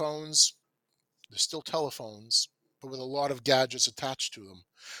smartphones. There's still telephones, but with a lot of gadgets attached to them.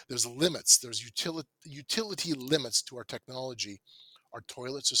 There's limits. There's utility limits to our technology. Our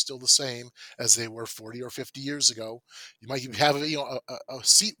toilets are still the same as they were 40 or 50 years ago. You might have a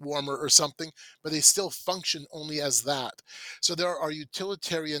seat warmer or something, but they still function only as that. So there are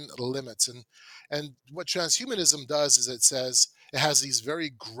utilitarian limits, and what transhumanism does is it says it has these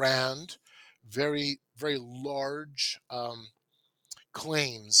very grand, very very large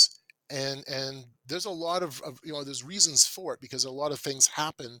claims, and there's a lot of there's reasons for it because a lot of things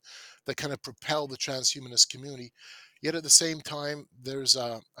happen that kind of propel the transhumanist community. Yet at the same time, there's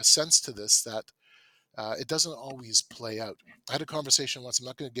a sense to this that it doesn't always play out. I had a conversation once. I'm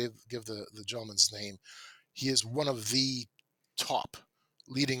not going to give the gentleman's name. He is one of the top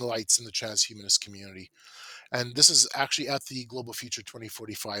leading lights in the transhumanist community, and this is actually at the Global Future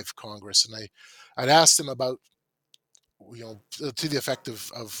 2045 Congress. And I'd asked him about to the effect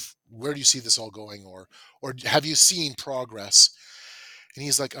of where do you see this all going, or have you seen progress? And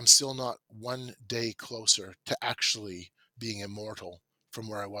he's like, I'm still not one day closer to actually being immortal from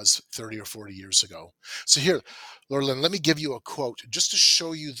where I was 30 or 40 years ago. So here, Laura Lynn, let me give you a quote just to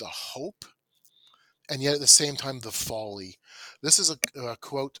show you the hope and yet at the same time, the folly. This is a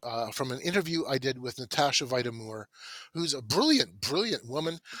quote from an interview I did with Natasha Vitamour, who's a brilliant, brilliant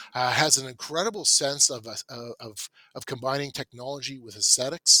woman, has an incredible sense of combining technology with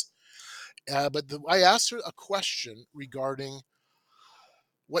aesthetics. I asked her a question regarding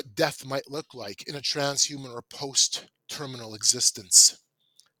what death might look like in a transhuman or post terminal existence.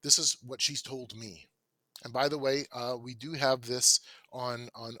 This is what she's told me. And by the way, we do have this on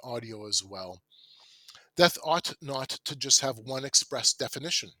audio as well. Death ought not to just have one express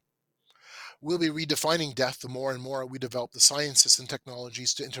definition. We'll be redefining death the more and more we develop the sciences and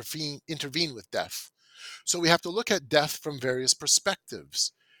technologies to intervene with death. So we have to look at death from various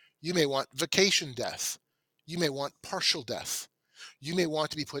perspectives. You may want vacation death. You may want partial death. You may want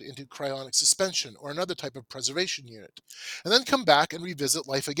to be put into cryonic suspension or another type of preservation unit, and then come back and revisit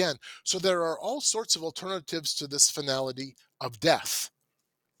life again. So there are all sorts of alternatives to this finality of death.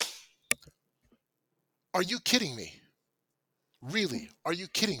 Are you kidding me? Really? Are you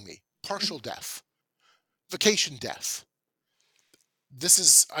kidding me? Partial death, vacation death. This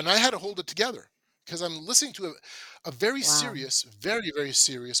is, and I had to hold it together because I'm listening to a very Wow. serious, very, very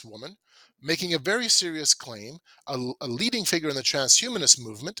serious woman making a very serious claim, a leading figure in the transhumanist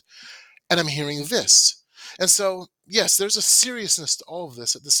movement, and I'm hearing this. And so, yes, there's a seriousness to all of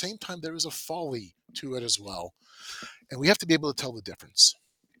this. At the same time, there is a folly to it as well. And we have to be able to tell the difference.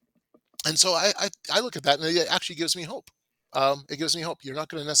 And so I look at that and it actually gives me hope. It gives me hope. You're not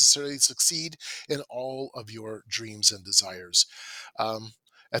going to necessarily succeed in all of your dreams and desires. Um,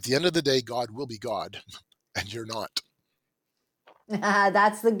 at the end of the day, God will be God, and you're not.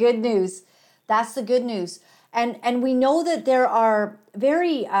 That's the good news. That's the good news. And we know that there are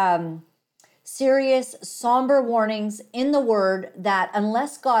very serious, somber warnings in the Word that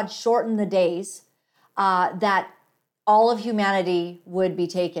unless God shortened the days, that all of humanity would be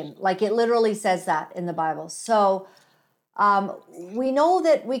taken. Like it literally says that in the Bible. So we know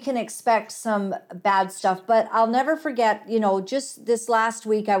that we can expect some bad stuff, but I'll never forget, just this last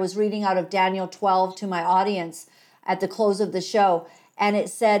week, I was reading out of Daniel 12 to my audience at the close of the show. And it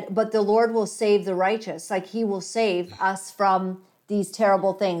said, but the Lord will save the righteous. Like he will save us from these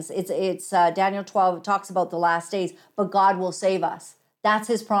terrible things. It's Daniel 12, it talks about the last days, but God will save us. That's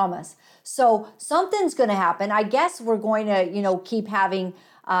his promise. So something's going to happen. I guess we're going to, keep having,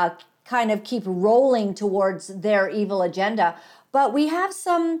 kind of keep rolling towards their evil agenda. But we have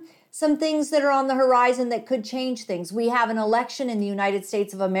some things that are on the horizon that could change things. We have an election in the United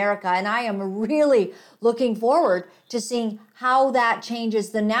States of America, and I am really looking forward to seeing how that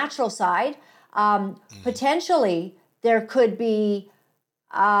changes the natural side. Mhm. Potentially, there could be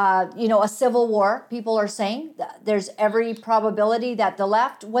a civil war. People are saying there's every probability that the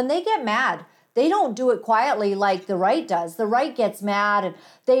left, when they get mad, they don't do it quietly like the right does. The right gets mad and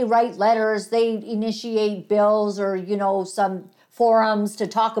they write letters, they initiate bills or, some forums to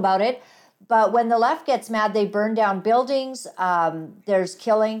talk about it. But when the left gets mad, they burn down buildings. There's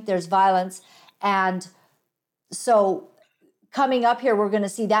killing, there's violence. And so coming up here, we're going to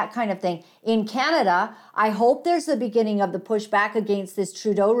see that kind of thing. In Canada, I hope there's the beginning of the pushback against this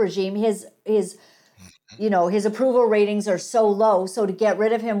Trudeau regime. His approval ratings are so low, so to get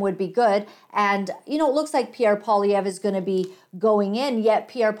rid of him would be good. And, it looks like Pierre Poilievre is going to be going in, yet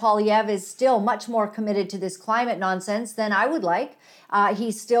Pierre Poilievre is still much more committed to this climate nonsense than I would like.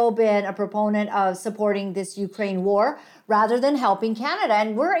 He's still been a proponent of supporting this Ukraine war rather than helping Canada.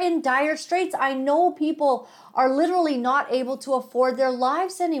 And we're in dire straits. I know people are literally not able to afford their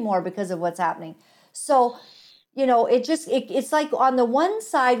lives anymore because of what's happening. So, it's like on the one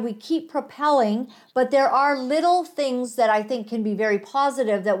side we keep propelling, but there are little things that I think can be very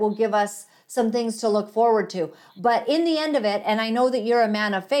positive that will give us some things to look forward to. But in the end of it, and I know that you're a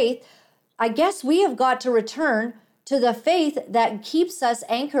man of faith, I guess we have got to return to the faith that keeps us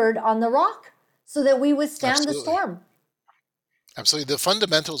anchored on the rock so that we withstand the Absolutely. storm. Absolutely. The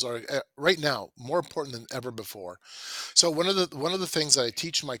fundamentals are right now more important than ever before. So one of the things that I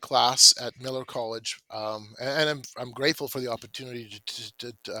teach in my class at Miller College, and I'm grateful for the opportunity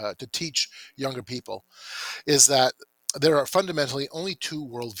to teach younger people, is that there are fundamentally only two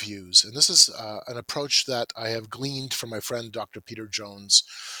worldviews, and this is an approach that I have gleaned from my friend Dr. Peter Jones,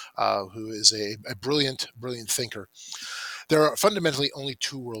 who is a brilliant, brilliant thinker. There are fundamentally only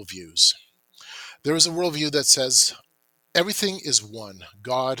two worldviews. There is a worldview that says everything is one.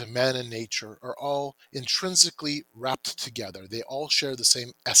 God, man, and nature are all intrinsically wrapped together. They all share the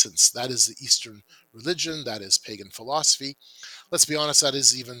same essence. That is the Eastern religion, that is pagan philosophy. Let's be honest, that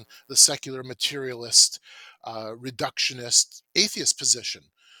is even the secular materialist, reductionist, atheist position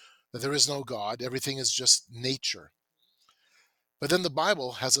that there is no God, everything is just nature. But then the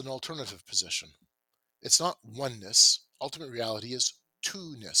Bible has an alternative position. It's not oneness. Ultimate reality is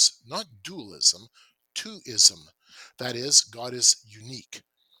two-ness, not dualism, two-ism. That is, God is unique,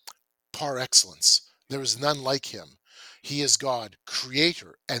 par excellence. There is none like him. He is God,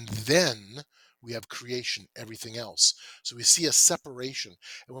 creator, and then we have creation, everything else. So we see a separation.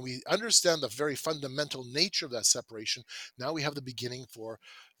 And when we understand the very fundamental nature of that separation, now we have the beginning for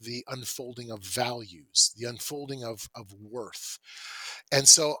the unfolding of values, the unfolding of worth. And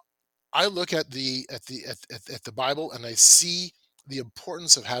so I look at the Bible and I see the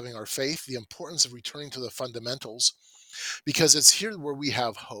importance of having our faith, the importance of returning to the fundamentals, because it's here where we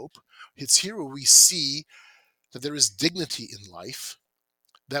have hope. It's here where we see that there is dignity in life,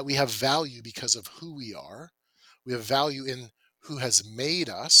 that we have value because of who we are. We have value in who has made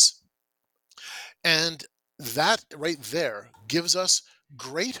us. And that right there gives us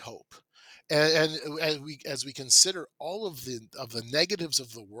great hope. And as we consider all of the negatives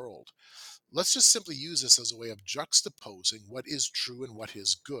of the world, let's just simply use this as a way of juxtaposing what is true and what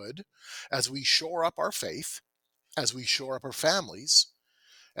is good as we shore up our faith, as we shore up our families,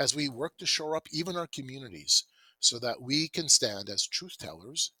 as we work to shore up even our communities, so that we can stand as truth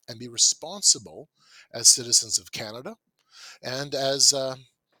tellers and be responsible as citizens of Canada, and as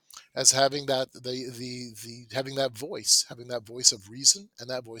having having that voice of reason and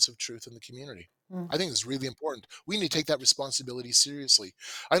that voice of truth in the community. Mm. I think it's really important. We need to take that responsibility seriously.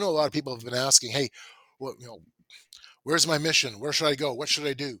 I know a lot of people have been asking, "Hey, well, where's my mission? Where should I go? What should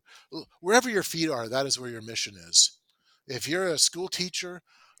I do?" Wherever your feet are, that is where your mission is. If you're a school teacher,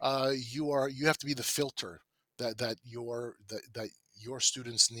 you have to be the filter that your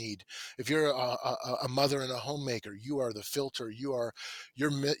students need. If you're a mother and a homemaker, you are the filter. You are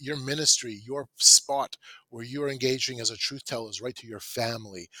your ministry, your spot where you are engaging as a truth teller is right to your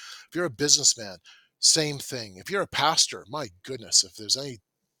family. If you're a businessman, same thing. If you're a pastor, my goodness, if there's any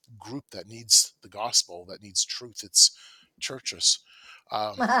group that needs the gospel, that needs truth, it's churches.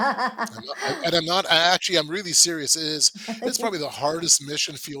 Um, I'm not actually. I'm really serious. It's probably the hardest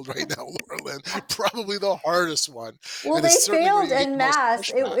mission field right now, Laura Lynn. Probably the hardest one, Well, and it's they certainly where failed you get en the most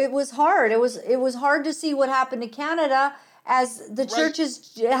masse. pushback. It was hard. It was hard to see what happened to Canada as the Right?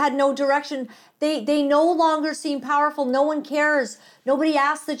 churches had no direction. They no longer seem powerful. No one cares. Nobody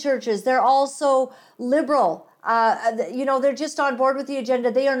asks the churches. They're also liberal. They're just on board with the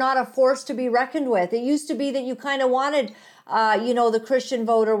agenda. They are not a force to be reckoned with. It used to be that you kind of wanted, the Christian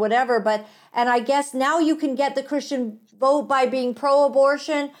vote or whatever. And I guess now you can get the Christian vote by being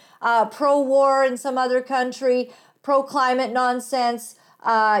pro-abortion, pro-war in some other country, pro-climate nonsense.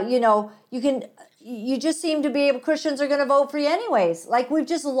 You just seem to be able, Christians are going to vote for you anyways. Like we've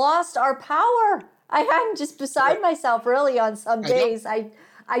just lost our power. I'm just Well, beside myself really on some I know. days. I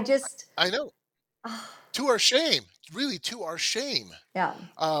just, I know. To our shame, really, to our shame. yeah.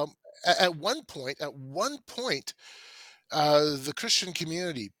 Um, at one point, the Christian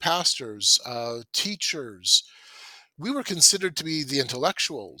community, pastors, teachers, we were considered to be the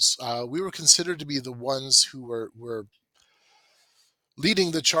intellectuals. We were considered to be the ones who were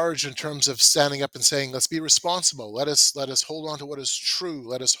leading the charge in terms of standing up and saying, "Let's be responsible. Let us hold on to what is true.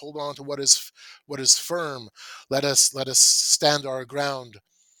 Let us hold on to what is firm. Let us stand our ground.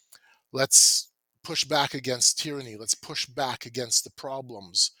 Let's push back against tyranny. Let's push back against the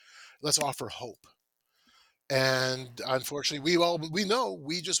problems. Let's offer hope." And unfortunately, we know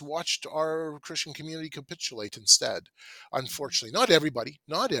we just watched our Christian community capitulate instead. Unfortunately, not everybody,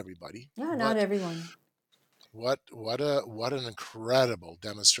 Yeah, not but everyone. what an incredible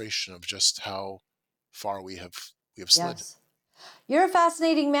demonstration of just how far we have slid. Yes. You're a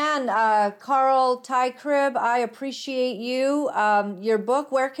fascinating man, Carl Tykrib. I appreciate you. Your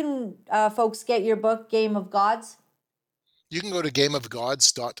book, where can folks get your book, Game of Gods? You can go to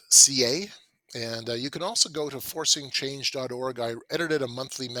gameofgods.ca, and you can also go to forcingchange.org. I edited a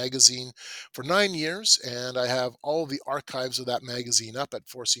monthly magazine for 9 years, and I have all the archives of that magazine up at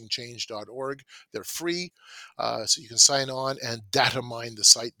forcingchange.org. They're free, so you can sign on and data mine the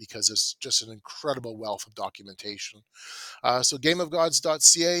site because it's just an incredible wealth of documentation. So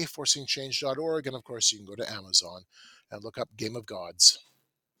gameofgods.ca, forcingchange.org, and of course you can go to Amazon and look up Game of Gods.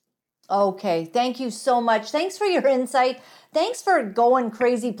 Okay, thank you so much. Thanks for your insight. Thanks for going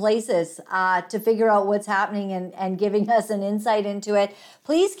crazy places to figure out what's happening and giving us an insight into it.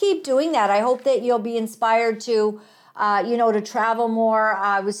 Please keep doing that. I hope that you'll be inspired to travel more.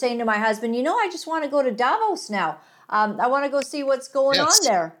 I was saying to my husband, I just want to go to Davos now. I want to go see what's going on Yes,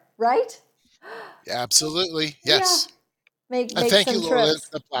 there, right? absolutely. Yeah, Yes. And make thank you, some Laura Lynn, trips.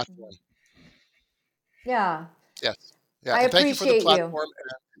 for the platform. Yeah, Yes. Yeah. I And thank you for the appreciate you. platform.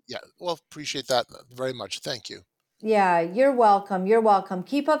 And yeah, well, appreciate that very much. Thank you. Yeah, you're welcome. You're welcome.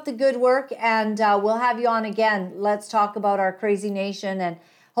 Keep up the good work, and we'll have you on again. Let's talk about our crazy nation, and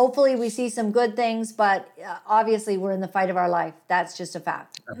hopefully we see some good things, but obviously we're in the fight of our life. That's just a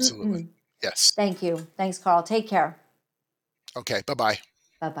fact. Absolutely. Yes. Thank you. Thanks, Carl. Take care. Okay. Bye-bye.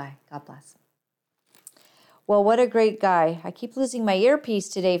 Bye-bye. God bless. Well, what a great guy. I keep losing my earpiece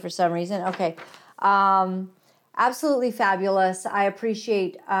today for some reason. Okay. Absolutely fabulous. I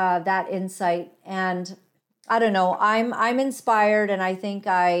appreciate that insight. And I don't know, I'm inspired, and I think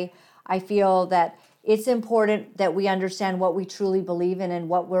I feel that it's important that we understand what we truly believe in and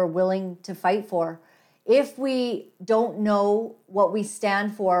what we're willing to fight for. If we don't know what we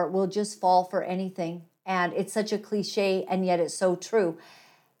stand for, we'll just fall for anything. And it's such a cliche, and yet it's so true.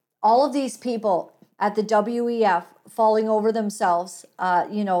 All of these people at the WEF falling over themselves,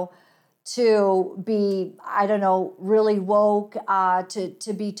 to be, I don't know, really woke,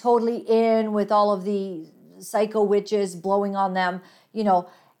 to be totally in with all of the psycho witches blowing on them,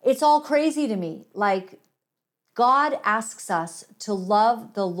 it's all crazy to me. Like, God asks us to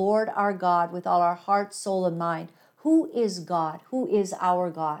love the Lord our God with all our heart, soul, and mind. Who is God? Who is our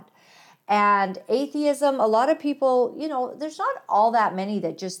God? And atheism, a lot of people, there's not all that many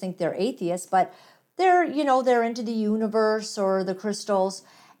that just think they're atheists, but they're into the universe or the crystals.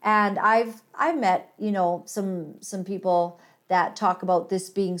 And I've met, some people that talk about this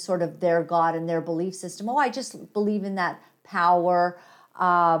being sort of their God and their belief system. Oh, I just believe in that power,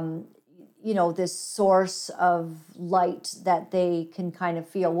 this source of light that they can kind of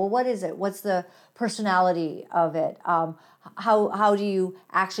feel. Well, what is it? What's the personality of it? How do you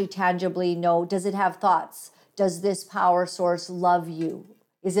actually tangibly know? Does it have thoughts? Does this power source love you?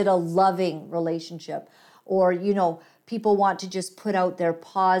 Is it a loving relationship? Or, people want to just put out their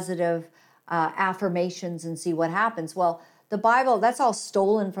positive affirmations and see what happens. Well, the Bible, that's all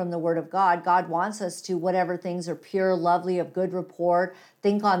stolen from the Word of God. God wants us to, whatever things are pure, lovely, of good report,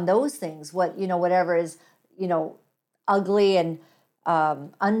 think on those things. Whatever is, ugly and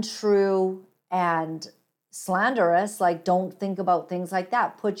untrue and slanderous, like, don't think about things like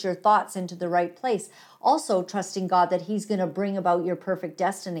that. Put your thoughts into the right place. Also, trusting God that He's going to bring about your perfect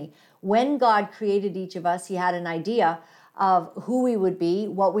destiny. When God created each of us, He had an idea of who we would be,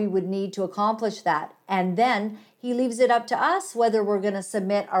 what we would need to accomplish that. And then He leaves it up to us whether we're going to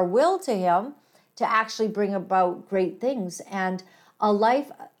submit our will to Him to actually bring about great things. And a life,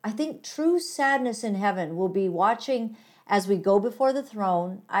 I think true sadness in heaven will be watching as we go before the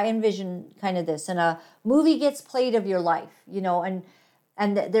throne. I envision kind of this, and a movie gets played of your life, and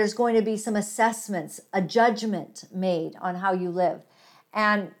there's going to be some assessments, a judgment made on how you live.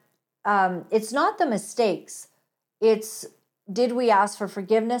 And it's not the mistakes. It's, did we ask for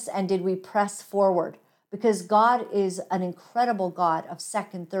forgiveness, and did we press forward? Because God is an incredible God of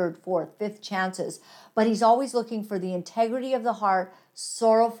second, third, fourth, fifth chances. But He's always looking for the integrity of the heart,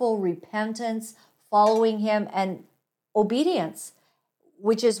 sorrowful repentance, following Him, and obedience,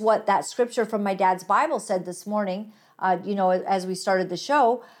 which is what that scripture from my dad's Bible said this morning, as we started the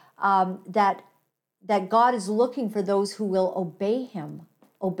show, that God is looking for those who will obey Him.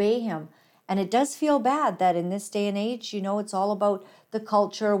 And it does feel bad that in this day and age, it's all about the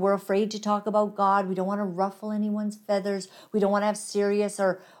culture. We're afraid to talk about God. We don't want to ruffle anyone's feathers. We don't want to have serious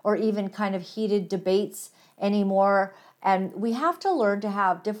or even kind of heated debates anymore. And we have to learn to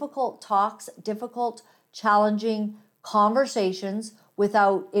have difficult talks, difficult, challenging conversations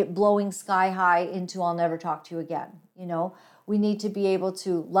without it blowing sky high into I'll never talk to you again. We need to be able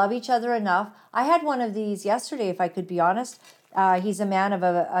to love each other enough. I had one of these yesterday, if I could be honest. He's a man of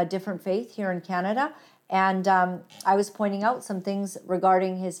a different faith here in Canada. And I was pointing out some things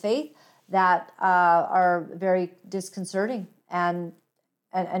regarding his faith that are very disconcerting and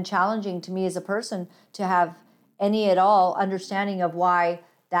challenging to me as a person to have any at all understanding of why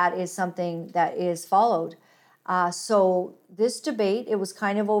that is something that is followed. So this debate, it was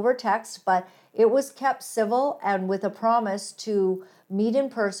kind of over text, but it was kept civil and with a promise to meet in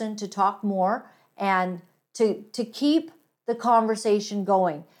person, to talk more, and to keep the conversation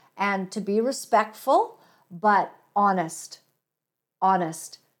going, and to be respectful, but honest.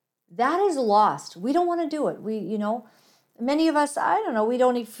 That is lost. We don't want to do it. Many of us, I don't know, we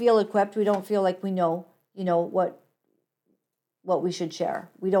don't feel equipped. We don't feel like we know, what we should share.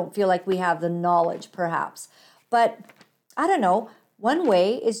 We don't feel like we have the knowledge, perhaps. But I don't know. One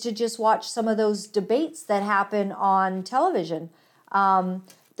way is to just watch some of those debates that happen on television, or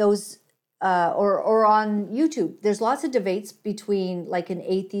on YouTube. There's lots of debates between like an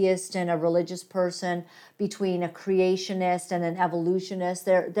atheist and a religious person, between a creationist and an evolutionist.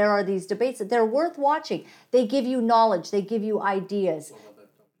 There are these debates that they're worth watching. They give you knowledge. They give you ideas.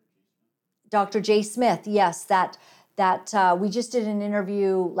 Dr. J. Smith, yes, that we just did an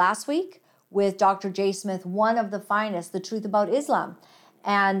interview last week with Dr. J. Smith, one of the finest, The Truth About Islam.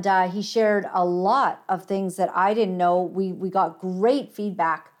 And he shared a lot of things that I didn't know. We got great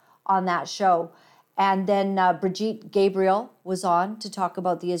feedback on that show. And then Brigitte Gabriel was on to talk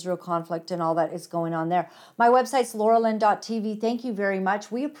about the Israel conflict and all that is going on there. My website's lauralyn.tv. Thank you very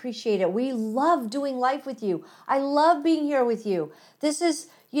much. We appreciate it. We love doing life with you. I love being here with you. This is,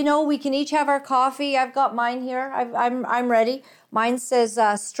 we can each have our coffee. I've got mine here. I'm ready. Mine says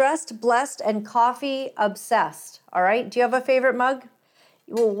stressed, blessed, and coffee obsessed. All right. Do you have a favorite mug?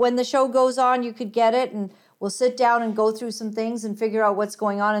 When the show goes on, you could get it, and we'll sit down and go through some things and figure out what's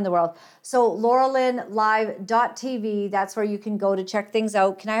going on in the world. So lauralynlive.tv, that's where you can go to check things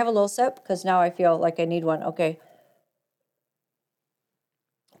out. Can I have a little sip? Because now I feel like I need one. Okay.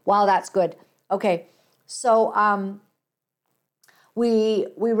 Wow, that's good. Okay. So we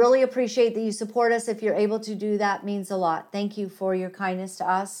really appreciate that you support us. If you're able to do that, means a lot. Thank you for your kindness to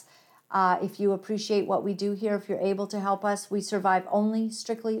us. If you appreciate what we do here, if you're able to help us, we survive only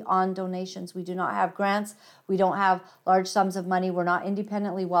strictly on donations. We do not have grants. We don't have large sums of money. We're not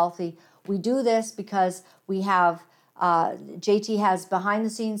independently wealthy. We do this because we have, JT has behind the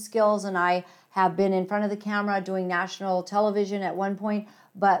scenes skills, and I have been in front of the camera doing national television at one point.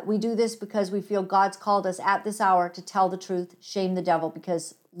 But we do this because we feel God's called us at this hour to tell the truth, shame the devil,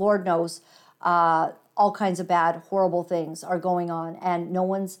 because Lord knows all kinds of bad, horrible things are going on, and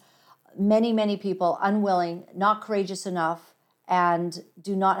many people unwilling, not courageous enough, and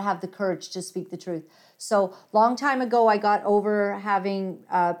do not have the courage to speak the truth. So long time ago, I got over having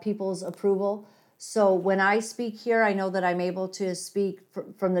people's approval. So when I speak here, I know that I'm able to speak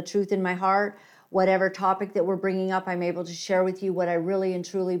from the truth in my heart. Whatever topic that we're bringing up, I'm able to share with you what I really and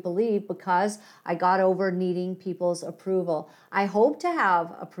truly believe, because I got over needing people's approval. I hope to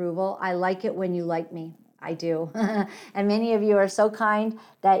have approval. I like it when you like me. I do. And many of you are so kind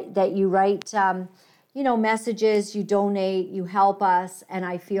that you write, messages, you donate, you help us, and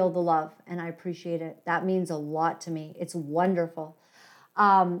I feel the love, and I appreciate it. That means a lot to me. It's wonderful.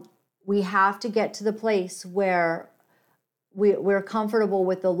 We have to get to the place where we're comfortable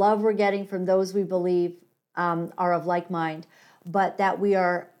with the love we're getting from those we believe are of like mind, but that we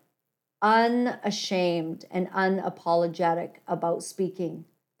are unashamed and unapologetic about speaking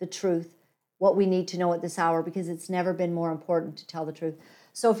the truth, what we need to know at this hour, because it's never been more important to tell the truth.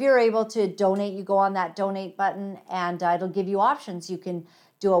 So if you're able to donate, you go on that donate button, and it'll give you options. You can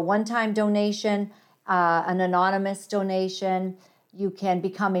do a one-time donation, an anonymous donation. You can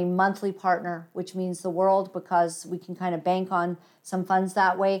become a monthly partner, which means the world, because we can kind of bank on some funds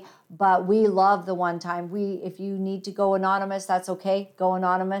that way. But we love the one-time. If you need to go anonymous, that's okay. Go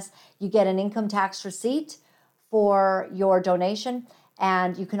anonymous. You get an income tax receipt for your donation.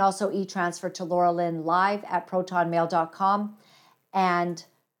 And you can also e-transfer to lauralynlive@protonmail.com. And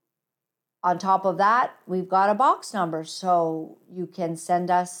on top of that, we've got a box number. So you can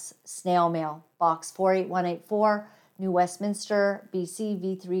send us snail mail, box 48184, New Westminster, BC,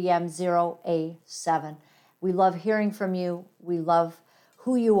 V3M0A7. We love hearing from you. We love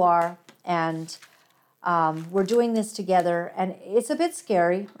who you are. And we're doing this together. And it's a bit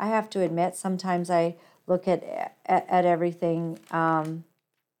scary, I have to admit. Sometimes I look at everything, and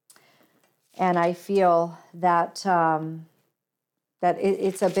I feel that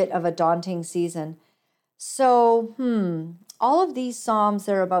it's a bit of a daunting season. So, all of these Psalms,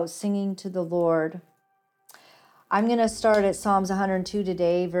 they're about singing to the Lord. I'm going to start at Psalms 102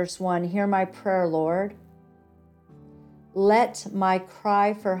 today, verse 1. Hear my prayer, Lord. Let my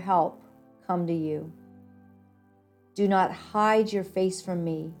cry for help come to you. Do not hide your face from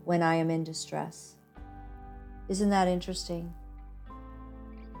me when I am in distress. Isn't that interesting?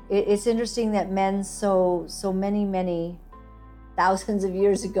 It's interesting that men so many thousands of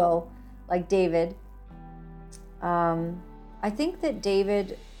years ago, like David, I think that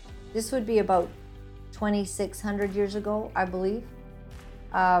David, this would be about 2,600 years ago, I believe.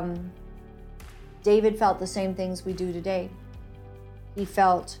 David felt the same things we do today. He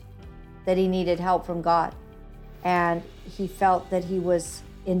felt that he needed help from God, and he felt that he was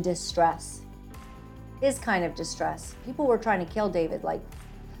in distress. His kind of distress. People were trying to kill David, like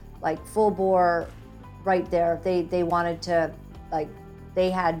full bore, right there. They wanted to,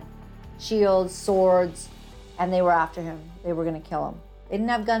 they had shields, swords, and they were after him. They were going to kill him. They didn't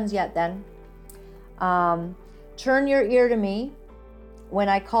have guns yet then. Turn your ear to me. When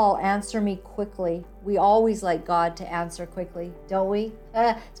I call, answer me quickly. We always like God to answer quickly, don't we?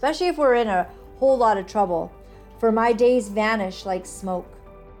 Especially if we're in a whole lot of trouble. For my days vanish like smoke.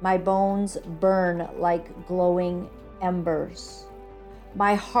 My bones burn like glowing embers.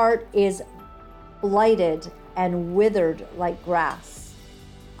 My heart is blighted and withered like grass.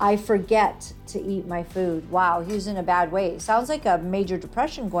 I forget to eat my food. Wow, he's in a bad way. Sounds like a major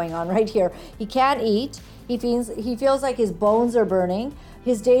depression going on right here. He can't eat. He feels like his bones are burning.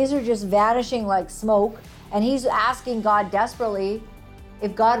 His days are just vanishing like smoke. And he's asking God desperately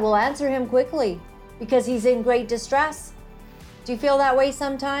if God will answer him quickly because he's in great distress. Do you feel that way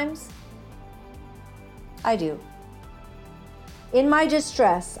sometimes? I do. In my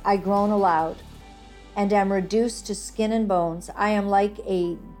distress, I groan aloud and am reduced to skin and bones. I am like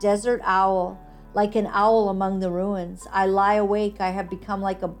a desert owl, like an owl among the ruins. I lie awake. I have become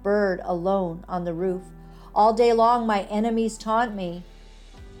like a bird alone on the roof. All day long, my enemies taunt me.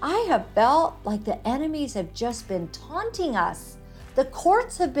 I have felt like the enemies have just been taunting us. The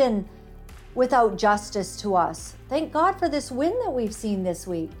courts have been without justice to us. Thank God for this win that we've seen this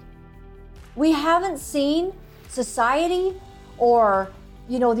week. We haven't seen society or,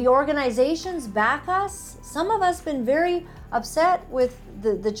 the organizations back us. Some of us been very upset with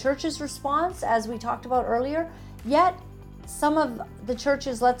the church's response, as we talked about earlier. Yet, some of the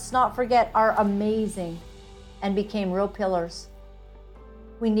churches, let's not forget, are amazing and became real pillars.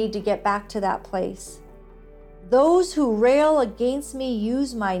 We need to get back to that place. Those who rail against me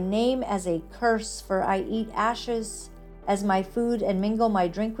use my name as a curse, for I eat ashes as my food and mingle my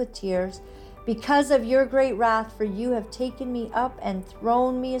drink with tears. Because of your great wrath, for you have taken me up and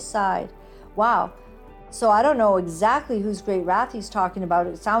thrown me aside. Wow. So I don't know exactly whose great wrath he's talking about.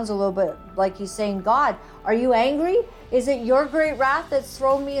 It sounds a little bit like he's saying, God, are you angry? Is it your great wrath that's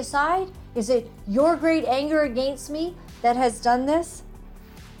thrown me aside? Is it your great anger against me that has done this?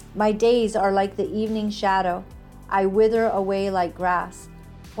 My days are like the evening shadow. I wither away like grass.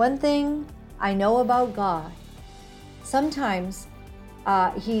 One thing I know about God, sometimes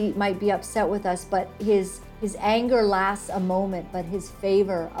he might be upset with us, but his anger lasts a moment, but his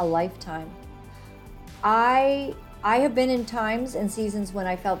favor a lifetime. I have been in times and seasons when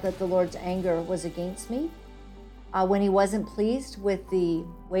I felt that the Lord's anger was against me, when he wasn't pleased with the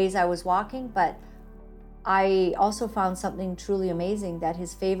ways I was walking, but I also found something truly amazing, that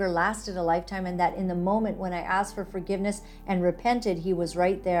his favor lasted a lifetime, and that in the moment when I asked for forgiveness and repented, he was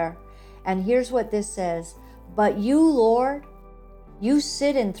right there. And here's what this says: but you, Lord, you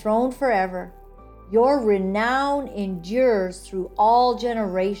sit enthroned forever. Your renown endures through all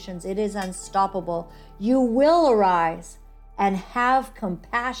generations. It is unstoppable. You will arise and have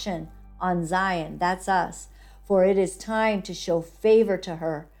compassion on Zion. That's us. For it is time to show favor to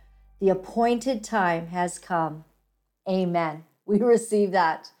her. The appointed time has come. Amen. We receive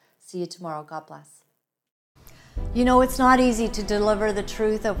that. See you tomorrow. God bless. It's not easy to deliver the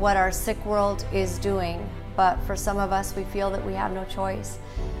truth of what our sick world is doing, but for some of us, we feel that we have no choice.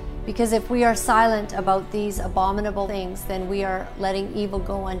 Because if we are silent about these abominable things, then we are letting evil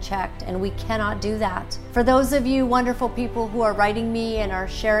go unchecked, and we cannot do that. For those of you wonderful people who are writing me and are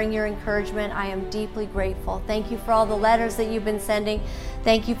sharing your encouragement, I am deeply grateful. Thank you for all the letters that you've been sending.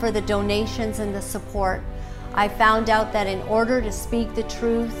 Thank you for the donations and the support. I found out that in order to speak the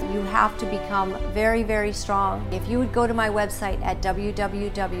truth, you have to become very, very strong. If you would go to my website at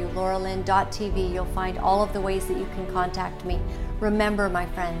www.lauralyn.tv, you'll find all of the ways that you can contact me. Remember, my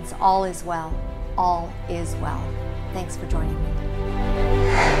friends, all is well. All is well. Thanks for joining me.